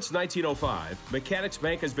 Since 1905, Mechanics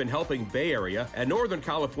Bank has been helping Bay Area and Northern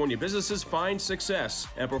California businesses find success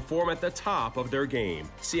and perform at the top of their game.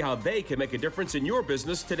 See how they can make a difference in your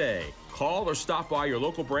business today. Call or stop by your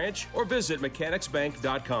local branch or visit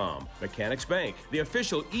mechanicsbank.com. Mechanics Bank, the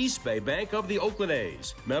official East Bay bank of the Oakland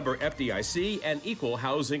A's. Member FDIC and equal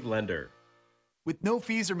housing lender. With no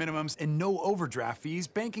fees or minimums and no overdraft fees,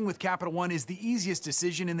 banking with Capital One is the easiest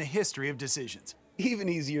decision in the history of decisions. Even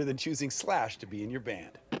easier than choosing Slash to be in your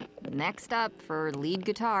band. Next up for lead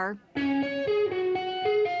guitar.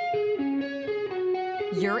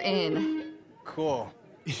 You're in. Cool.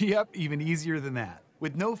 Yep, even easier than that.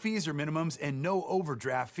 With no fees or minimums and no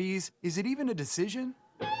overdraft fees, is it even a decision?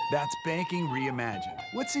 That's banking reimagined.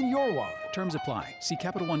 What's in your wallet? Terms apply. See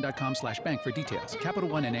CapitalOne.com/bank for details. Capital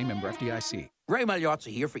One N.A. member FDIC. Ray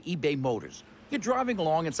Magliozzi here for eBay Motors. You're driving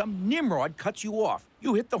along and some nimrod cuts you off.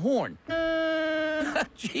 You hit the horn.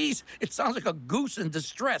 Jeez, it sounds like a goose in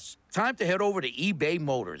distress. Time to head over to eBay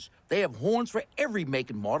Motors. They have horns for every make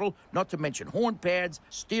and model, not to mention horn pads,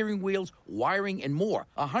 steering wheels, wiring, and more.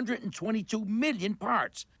 122 million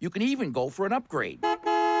parts. You can even go for an upgrade.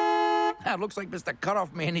 Looks like Mr.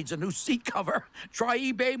 Cutoff Man needs a new seat cover. Try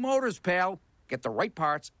eBay Motors, pal. Get the right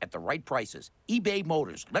parts at the right prices. eBay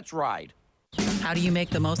Motors. Let's ride. How do you make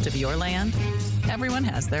the most of your land? Everyone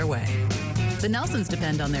has their way. The Nelsons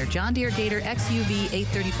depend on their John Deere Gator XUV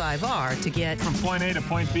 835R to get from point A to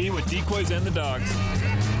point B with decoys and the dogs.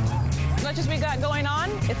 As much as we got going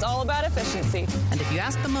on, it's all about efficiency. And if you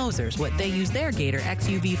ask the Mosers what they use their Gator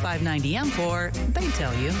XUV 590M for, they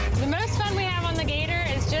tell you. The most fun we have on the Gator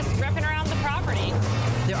is just ripping around the property.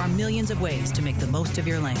 There are millions of ways to make the most of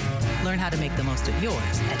your land. Learn how to make the most of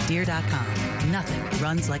yours at Deere.com. Nothing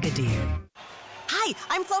runs like a Deere. Hi,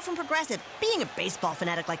 I'm Flo from Progressive. Being a baseball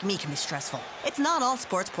fanatic like me can be stressful. It's not all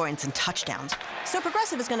sports points and touchdowns. So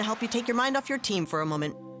Progressive is going to help you take your mind off your team for a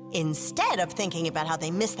moment. Instead of thinking about how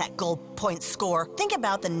they missed that goal point score, think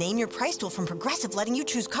about the Name Your Price tool from Progressive, letting you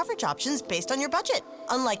choose coverage options based on your budget,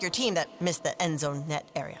 unlike your team that missed the end zone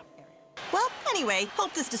net area. Well, anyway,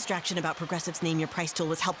 hope this distraction about Progressive's Name Your Price tool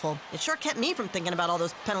was helpful. It sure kept me from thinking about all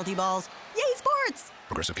those penalty balls. Yay, sports!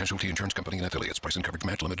 Progressive Casualty Insurance Company and affiliates. Price and coverage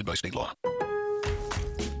match limited by state law.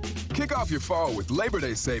 Kick off your fall with Labor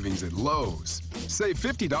Day savings at Lowe's. Save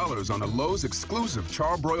 $50 on a Lowe's exclusive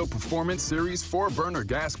Charbroil Performance Series 4-burner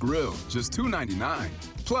gas grill, just $2.99.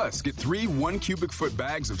 Plus, get 3 1-cubic-foot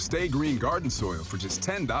bags of Stay Green garden soil for just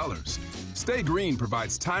 $10. Stay Green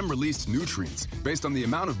provides time-released nutrients based on the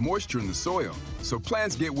amount of moisture in the soil, so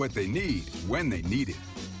plants get what they need when they need it.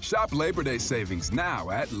 Shop Labor Day savings now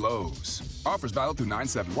at Lowe's. Offers valid through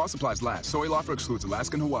 9/7 while supplies last. Soil offer excludes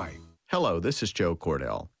Alaska and Hawaii. Hello, this is Joe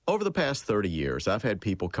Cordell. Over the past 30 years, I've had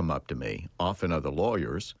people come up to me, often other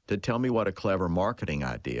lawyers, to tell me what a clever marketing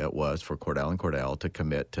idea it was for Cordell & Cordell to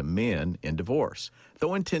commit to men in divorce.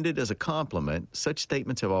 Though intended as a compliment, such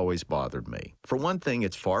statements have always bothered me. For one thing,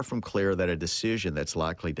 it's far from clear that a decision that's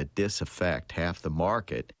likely to disaffect half the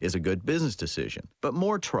market is a good business decision. But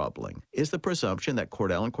more troubling is the presumption that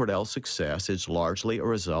Cordell & Cordell's success is largely a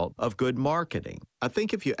result of good marketing. I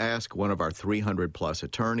think if you ask one of our 300-plus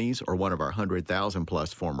attorneys or one of our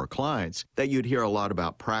 100,000-plus former clients, that you'd hear a lot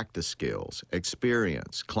about practice skills,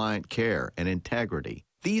 experience, client care, and integrity.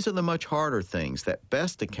 These are the much harder things that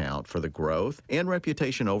best account for the growth and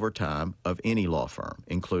reputation over time of any law firm,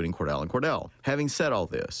 including Cordell & Cordell. Having said all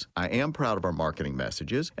this, I am proud of our marketing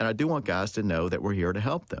messages, and I do want guys to know that we're here to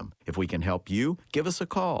help them. If we can help you, give us a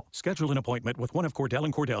call. Schedule an appointment with one of Cordell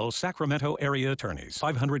 & Cordell's Sacramento area attorneys.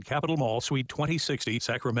 500 Capitol Mall, Suite 2060,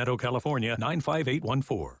 Sacramento, California,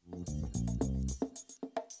 95814.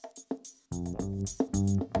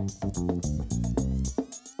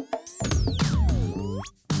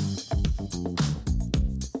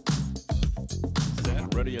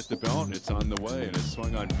 Ready at the belt. It's on the way, and it's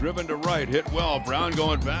swung on, driven to right, hit well. Brown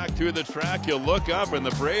going back to the track. You look up, and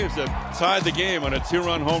the Braves have tied the game on a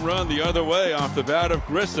 2-run home run the other way off the bat of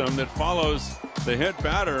Grissom that follows the hit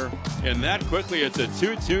batter. And that quickly, it's a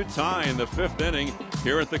 2-2 tie in the 5th inning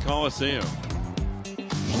here at the Coliseum.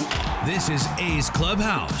 This is A's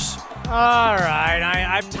Clubhouse. All right,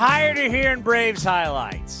 I'm tired of hearing Braves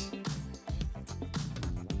highlights.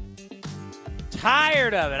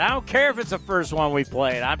 Tired of it. I don't care if it's the first one we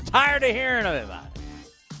played. I'm tired of hearing about it.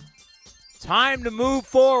 Time to move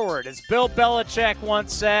forward. As Bill Belichick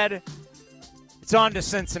once said, it's on to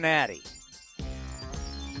Cincinnati.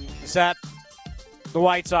 Except the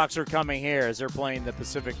White Sox are coming here as they're playing the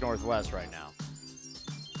Pacific Northwest right now.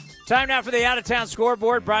 Time now for the out-of-town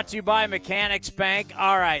scoreboard, brought to you by Mechanics Bank.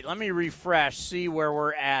 All right, let me refresh, see where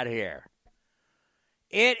we're at here.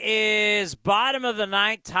 It is bottom of the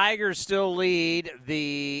ninth. Tigers still lead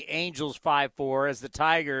the Angels 5-4 as the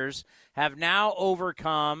Tigers have now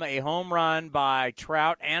overcome a home run by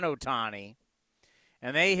Trout and Ohtani,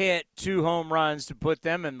 and they hit 2 home runs to put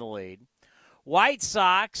them in the lead. White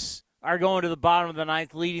Sox are going to the bottom of the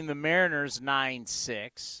ninth, leading the Mariners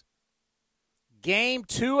 9-6. Game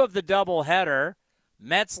 2 of the doubleheader,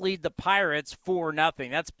 Mets lead the Pirates 4-0.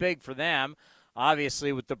 That's big for them.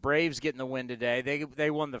 Obviously, with the Braves getting the win today, they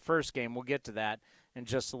won the first game. We'll get to that in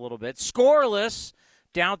just a little bit. Scoreless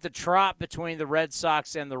down at the Trop between the Red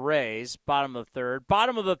Sox and the Rays, bottom of the third.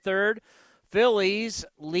 Bottom of the third, Phillies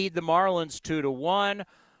lead the Marlins 2-1.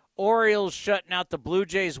 Orioles shutting out the Blue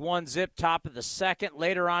Jays 1-0, top of the second.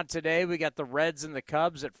 Later on today, we got the Reds and the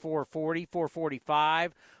Cubs at 4:40,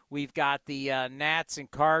 4:45. We've got the Nats and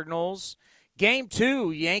Cardinals. Game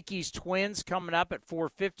 2, Yankees-Twins coming up at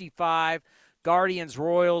 4:55.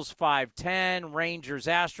 Guardians-Royals 5:10.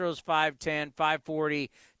 Rangers-Astros 5:10. 5:40,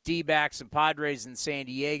 D-backs and Padres in San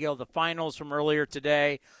Diego. The finals from earlier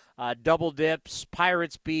today, double dips.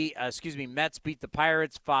 Mets beat the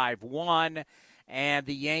Pirates 5-1. And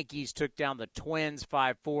the Yankees took down the Twins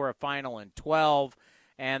 5-4, a final in 12.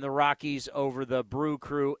 And the Rockies over the Brew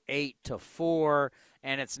Crew 8-4.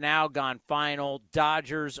 And it's now gone final.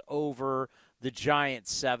 Dodgers over the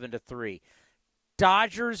Giants 7-3.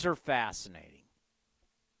 Dodgers are fascinating.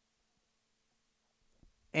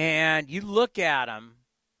 And you look at them,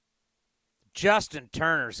 Justin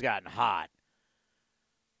Turner's gotten hot.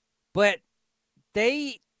 But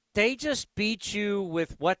they just beat you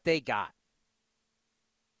with what they got.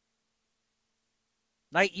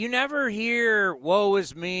 Like, you never hear, woe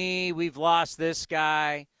is me, we've lost this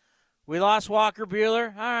guy. We lost Walker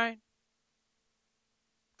Buehler, all right.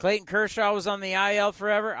 Clayton Kershaw was on the IL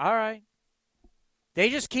forever, all right. They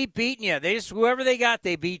just keep beating you. Whoever they got,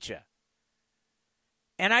 they beat you.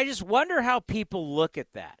 And I just wonder how people look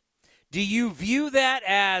at that. Do you view that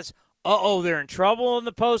as, they're in trouble in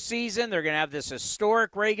the postseason, they're going to have this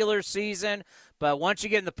historic regular season, but once you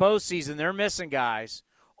get in the postseason, they're missing guys?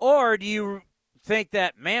 Or do you think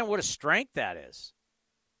that, man, what a strength that is?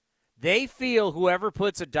 They feel whoever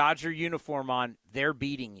puts a Dodger uniform on, they're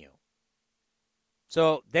beating you.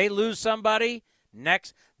 So they lose somebody,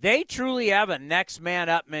 they truly have a next man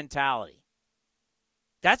up mentality.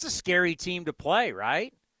 That's a scary team to play,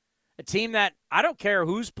 right? A team that, I don't care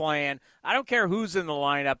who's playing, I don't care who's in the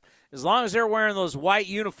lineup, as long as they're wearing those white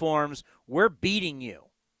uniforms, we're beating you.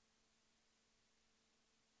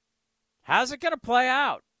 How's it going to play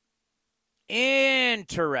out?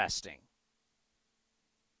 Interesting.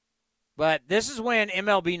 But this is when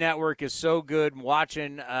MLB Network is so good,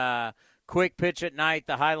 watching Quick Pitch at Night,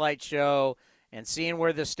 the highlight show, and seeing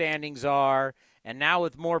where the standings are. And now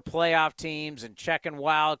with more playoff teams and checking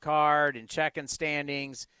wild card and checking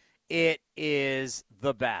standings, it is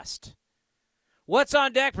the best. What's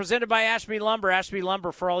on Deck, presented by Ashby Lumber. Ashby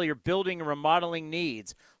Lumber for all your building and remodeling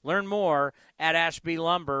needs. Learn more at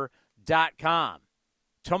ashbylumber.com.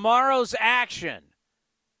 Tomorrow's action.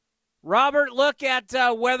 Robert, look at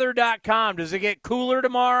weather.com. Does it get cooler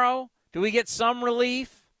tomorrow? Do we get some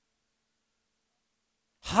relief?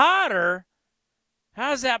 Hotter?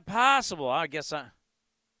 How's that possible? I guess I'm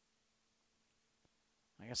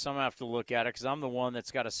going to have to look at it because I'm the one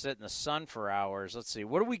that's got to sit in the sun for hours. Let's see.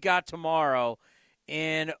 What do we got tomorrow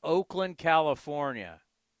in Oakland, California?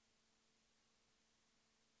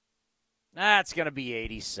 That's going to be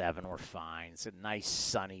 87. We're fine. It's a nice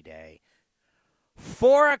sunny day.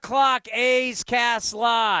 4 o'clock, A's Cast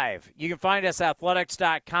Live. You can find us at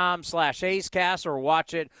athletics.com/A's Cast or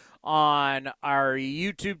watch it on our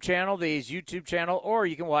YouTube channel, the A's YouTube channel, or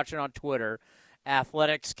you can watch it on Twitter,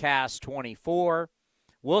 AthleticsCast24.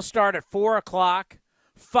 We'll start at 4 o'clock.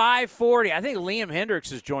 5:40. I think Liam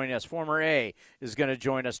Hendriks is joining us. Former A is going to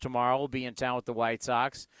join us tomorrow. We'll be in town with the White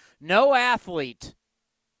Sox. No athlete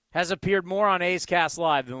has appeared more on A's Cast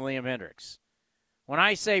Live than Liam Hendriks. When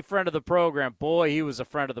I say friend of the program, boy, he was a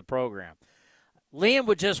friend of the program. Liam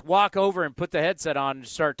would just walk over and put the headset on and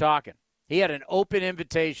start talking. He had an open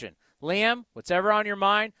invitation. Liam, whatever on your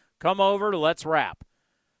mind, come over, let's rap.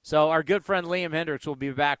 So our good friend Liam Hendriks will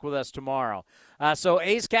be back with us tomorrow. So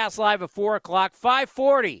A's Cast Live at 4 o'clock.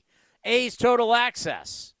 5:40, A's Total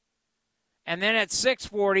Access. And then at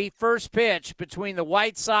 6:40, first pitch between the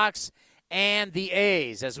White Sox and the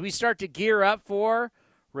A's as we start to gear up for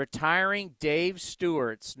retiring Dave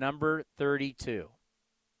Stewart's number 32.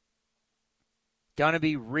 Going to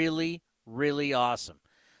be really, really awesome.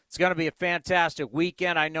 It's going to be a fantastic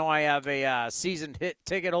weekend. I know I have a season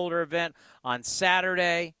ticket holder event on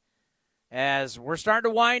Saturday as we're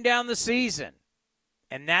starting to wind down the season.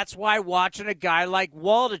 And that's why watching a guy like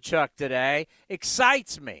Waldichuk today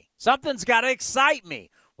excites me. Something's got to excite me.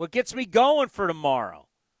 What gets me going for tomorrow?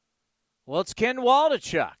 Well, it's Ken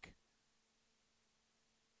Waldichuk.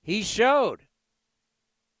 He showed.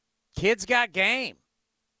 Kid's got game.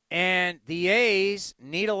 And the A's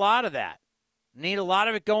need a lot of that. Need a lot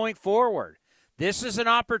of it going forward. This is an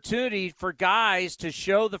opportunity for guys to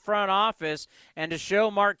show the front office and to show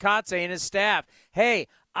Mark Kotsay and his staff, hey,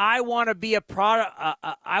 I want to be a part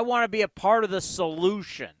of the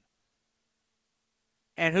solution.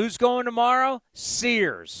 And who's going tomorrow?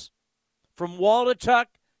 Sears. From Waldichuk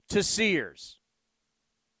to Sears.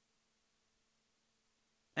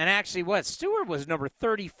 And actually, Stewart was number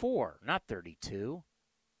 34, not 32.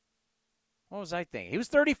 What was I thinking? He was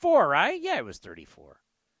 34, right? Yeah, he was 34.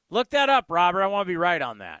 Look that up, Robert. I want to be right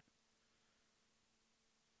on that.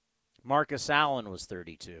 Marcus Allen was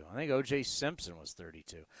 32. I think O.J. Simpson was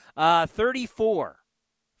 32. 34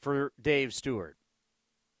 for Dave Stewart.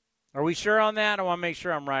 Are we sure on that? I want to make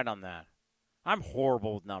sure I'm right on that. I'm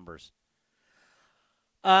horrible with numbers.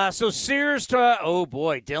 So Sears to, oh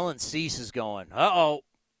boy, Dylan Cease is going. Uh-oh.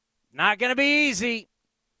 Not going to be easy.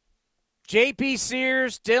 J.P.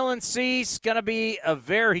 Sears, Dylan Cease, going to be a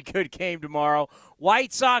very good game tomorrow.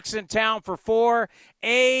 White Sox in town for 4.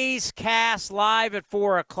 A's cast live at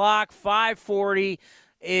 4 o'clock. 5:40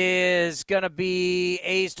 is going to be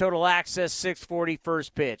A's Total Access, 6:40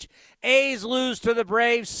 first pitch. A's lose to the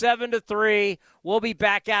Braves 7-3. We'll be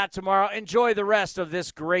back out tomorrow. Enjoy the rest of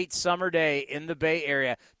this great summer day in the Bay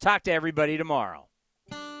Area. Talk to everybody tomorrow.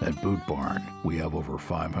 At Boot Barn, we have over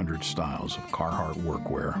 500 styles of Carhartt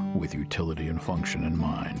workwear with utility and function in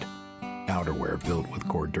mind. Outerwear built with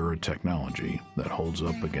Cordura technology that holds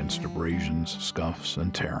up against abrasions, scuffs,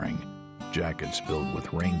 and tearing. Jackets built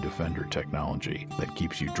with Rain Defender technology that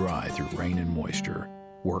keeps you dry through rain and moisture.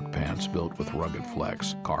 Work pants built with Rugged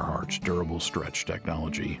Flex, Carhartt's durable stretch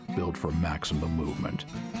technology built for maximum movement.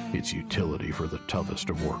 It's utility for the toughest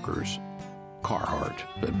of workers. Carhartt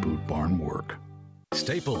at Boot Barn Work.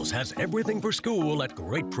 Staples has everything for school at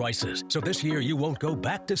great prices. So this year you won't go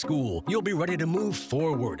back to school. You'll be ready to move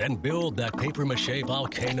forward and build that papier-mâché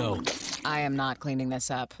volcano. I am not cleaning this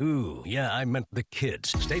up. Ooh, yeah, I meant the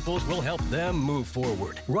kids. Staples will help them move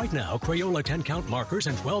forward. Right now, Crayola 10-count markers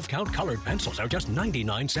and 12-count colored pencils are just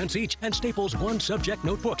 99 cents each, and Staples one-subject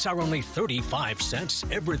notebooks are only 35 cents.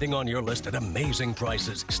 Everything on your list at amazing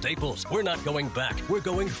prices. Staples, we're not going back. We're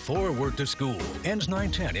going forward to school. Ends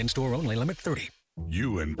 9/10, in-store only, limit 30.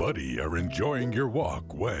 You and Buddy are enjoying your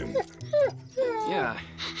walk when... Yeah,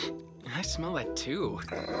 I smell that too.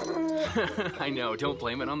 I know, don't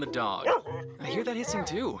blame it on the dog. I hear that hissing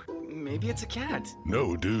too. Maybe it's a cat.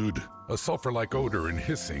 No, dude. A sulfur-like odor and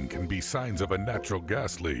hissing can be signs of a natural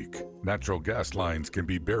gas leak. Natural gas lines can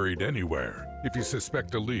be buried anywhere. If you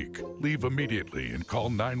suspect a leak, leave immediately and call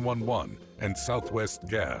 911 and Southwest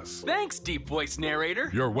Gas. Thanks, deep voice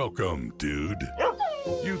narrator. You're welcome, dude.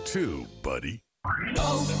 You too, buddy.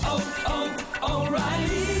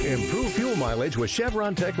 O'Reilly. Improve fuel mileage with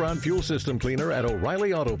Chevron Techron Fuel System Cleaner at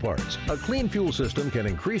O'Reilly Auto Parts. A clean fuel system can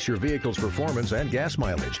increase your vehicle's performance and gas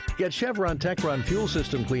mileage. Get Chevron Techron Fuel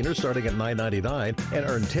System Cleaner starting at $9.99 and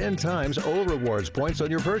earn 10 times O Rewards points on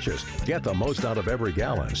your purchase. Get the most out of every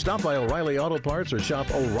gallon. Stop by O'Reilly Auto Parts or shop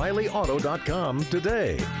O'ReillyAuto.com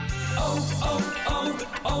today.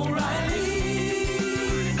 O'Reilly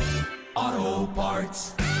Auto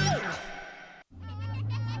Parts.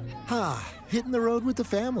 Hitting the road with the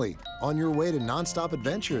family. On your way to nonstop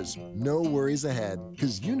adventures. No worries ahead,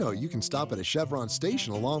 because you know you can stop at a Chevron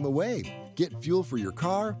station along the way. Get fuel for your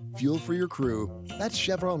car, fuel for your crew. That's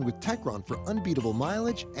Chevron with Techron for unbeatable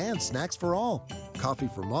mileage and snacks for all. Coffee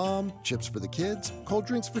for mom, chips for the kids, cold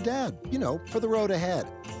drinks for dad. You know, for the road ahead.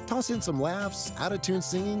 Toss in some laughs, out-of-tune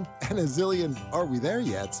singing, and a zillion "Are we there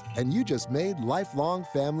yet?" And you just made lifelong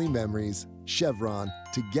family memories. Chevron,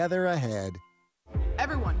 together ahead.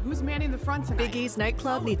 Everyone, who's manning the front tonight? Big E's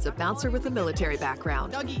nightclub needs a bouncer with a military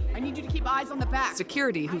background. Dougie, I need you to keep eyes on the back.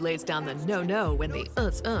 Security who lays down the no when the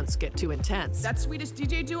uns get too intense. That Swedish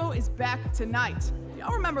DJ duo is back tonight.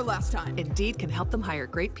 Y'all remember last time. Indeed can help them hire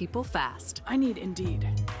great people fast. I need Indeed.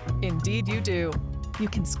 Indeed you do. You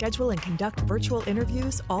can schedule and conduct virtual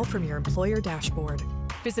interviews all from your employer dashboard.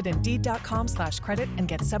 Visit Indeed.com/credit and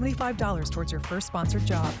get $75 towards your first sponsored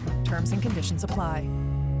job. Terms and conditions apply.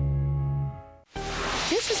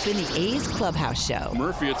 This has been the A's Clubhouse Show.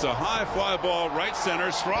 Murphy, it's a high fly ball right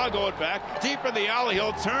center. Straw going back deep in the alley.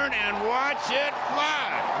 He'll turn and watch it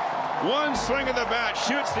fly. One swing of the bat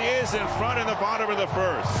shoots the A's in front in the bottom of the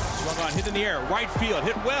first. Swung on, hit in the air, right field,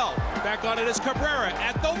 hit well. Back on it is Cabrera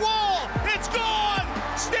at the wall. It's gone.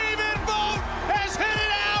 Stephen Vogt has hit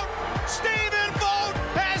it out. Stephen Vogt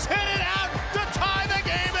has hit it out to tie the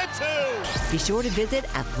game at 2. Be sure to visit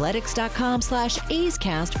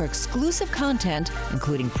athletics.com/A'sCast for exclusive content,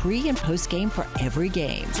 including pre- and post-game for every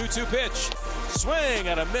game. 2-2 pitch. Swing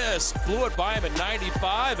and a miss. Blew it by him at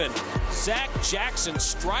 95, and Zach Jackson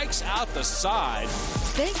strikes out the side.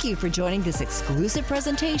 Thank you for joining this exclusive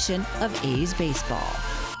presentation of A's Baseball.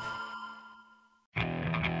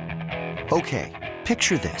 Okay,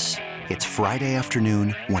 picture this. It's Friday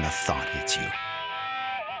afternoon when a thought hits you.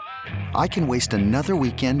 I can waste another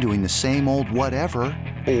weekend doing the same old whatever,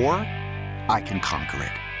 or I can conquer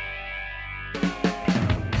it.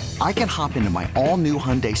 I can hop into my all-new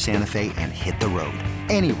Hyundai Santa Fe and hit the road.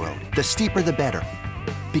 Any road. The steeper, the better.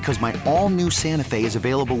 Because my all-new Santa Fe is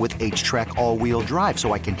available with H-Track all-wheel drive,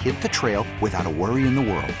 so I can hit the trail without a worry in the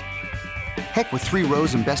world. Heck, with 3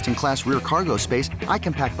 rows and best-in-class rear cargo space, I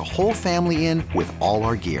can pack the whole family in with all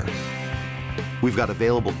our gear. We've got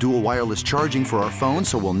available dual wireless charging for our phones,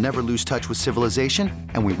 so we'll never lose touch with civilization,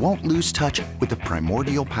 and we won't lose touch with the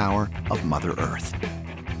primordial power of Mother Earth.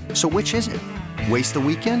 So which is it? Waste the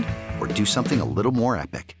weekend or do something a little more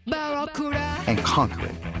epic? And conquer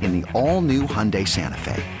it in the all-new Hyundai Santa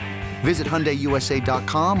Fe. Visit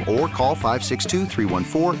HyundaiUSA.com or call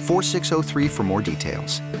 562-314-4603 for more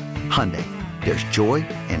details. Hyundai, there's joy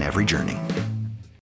in every journey.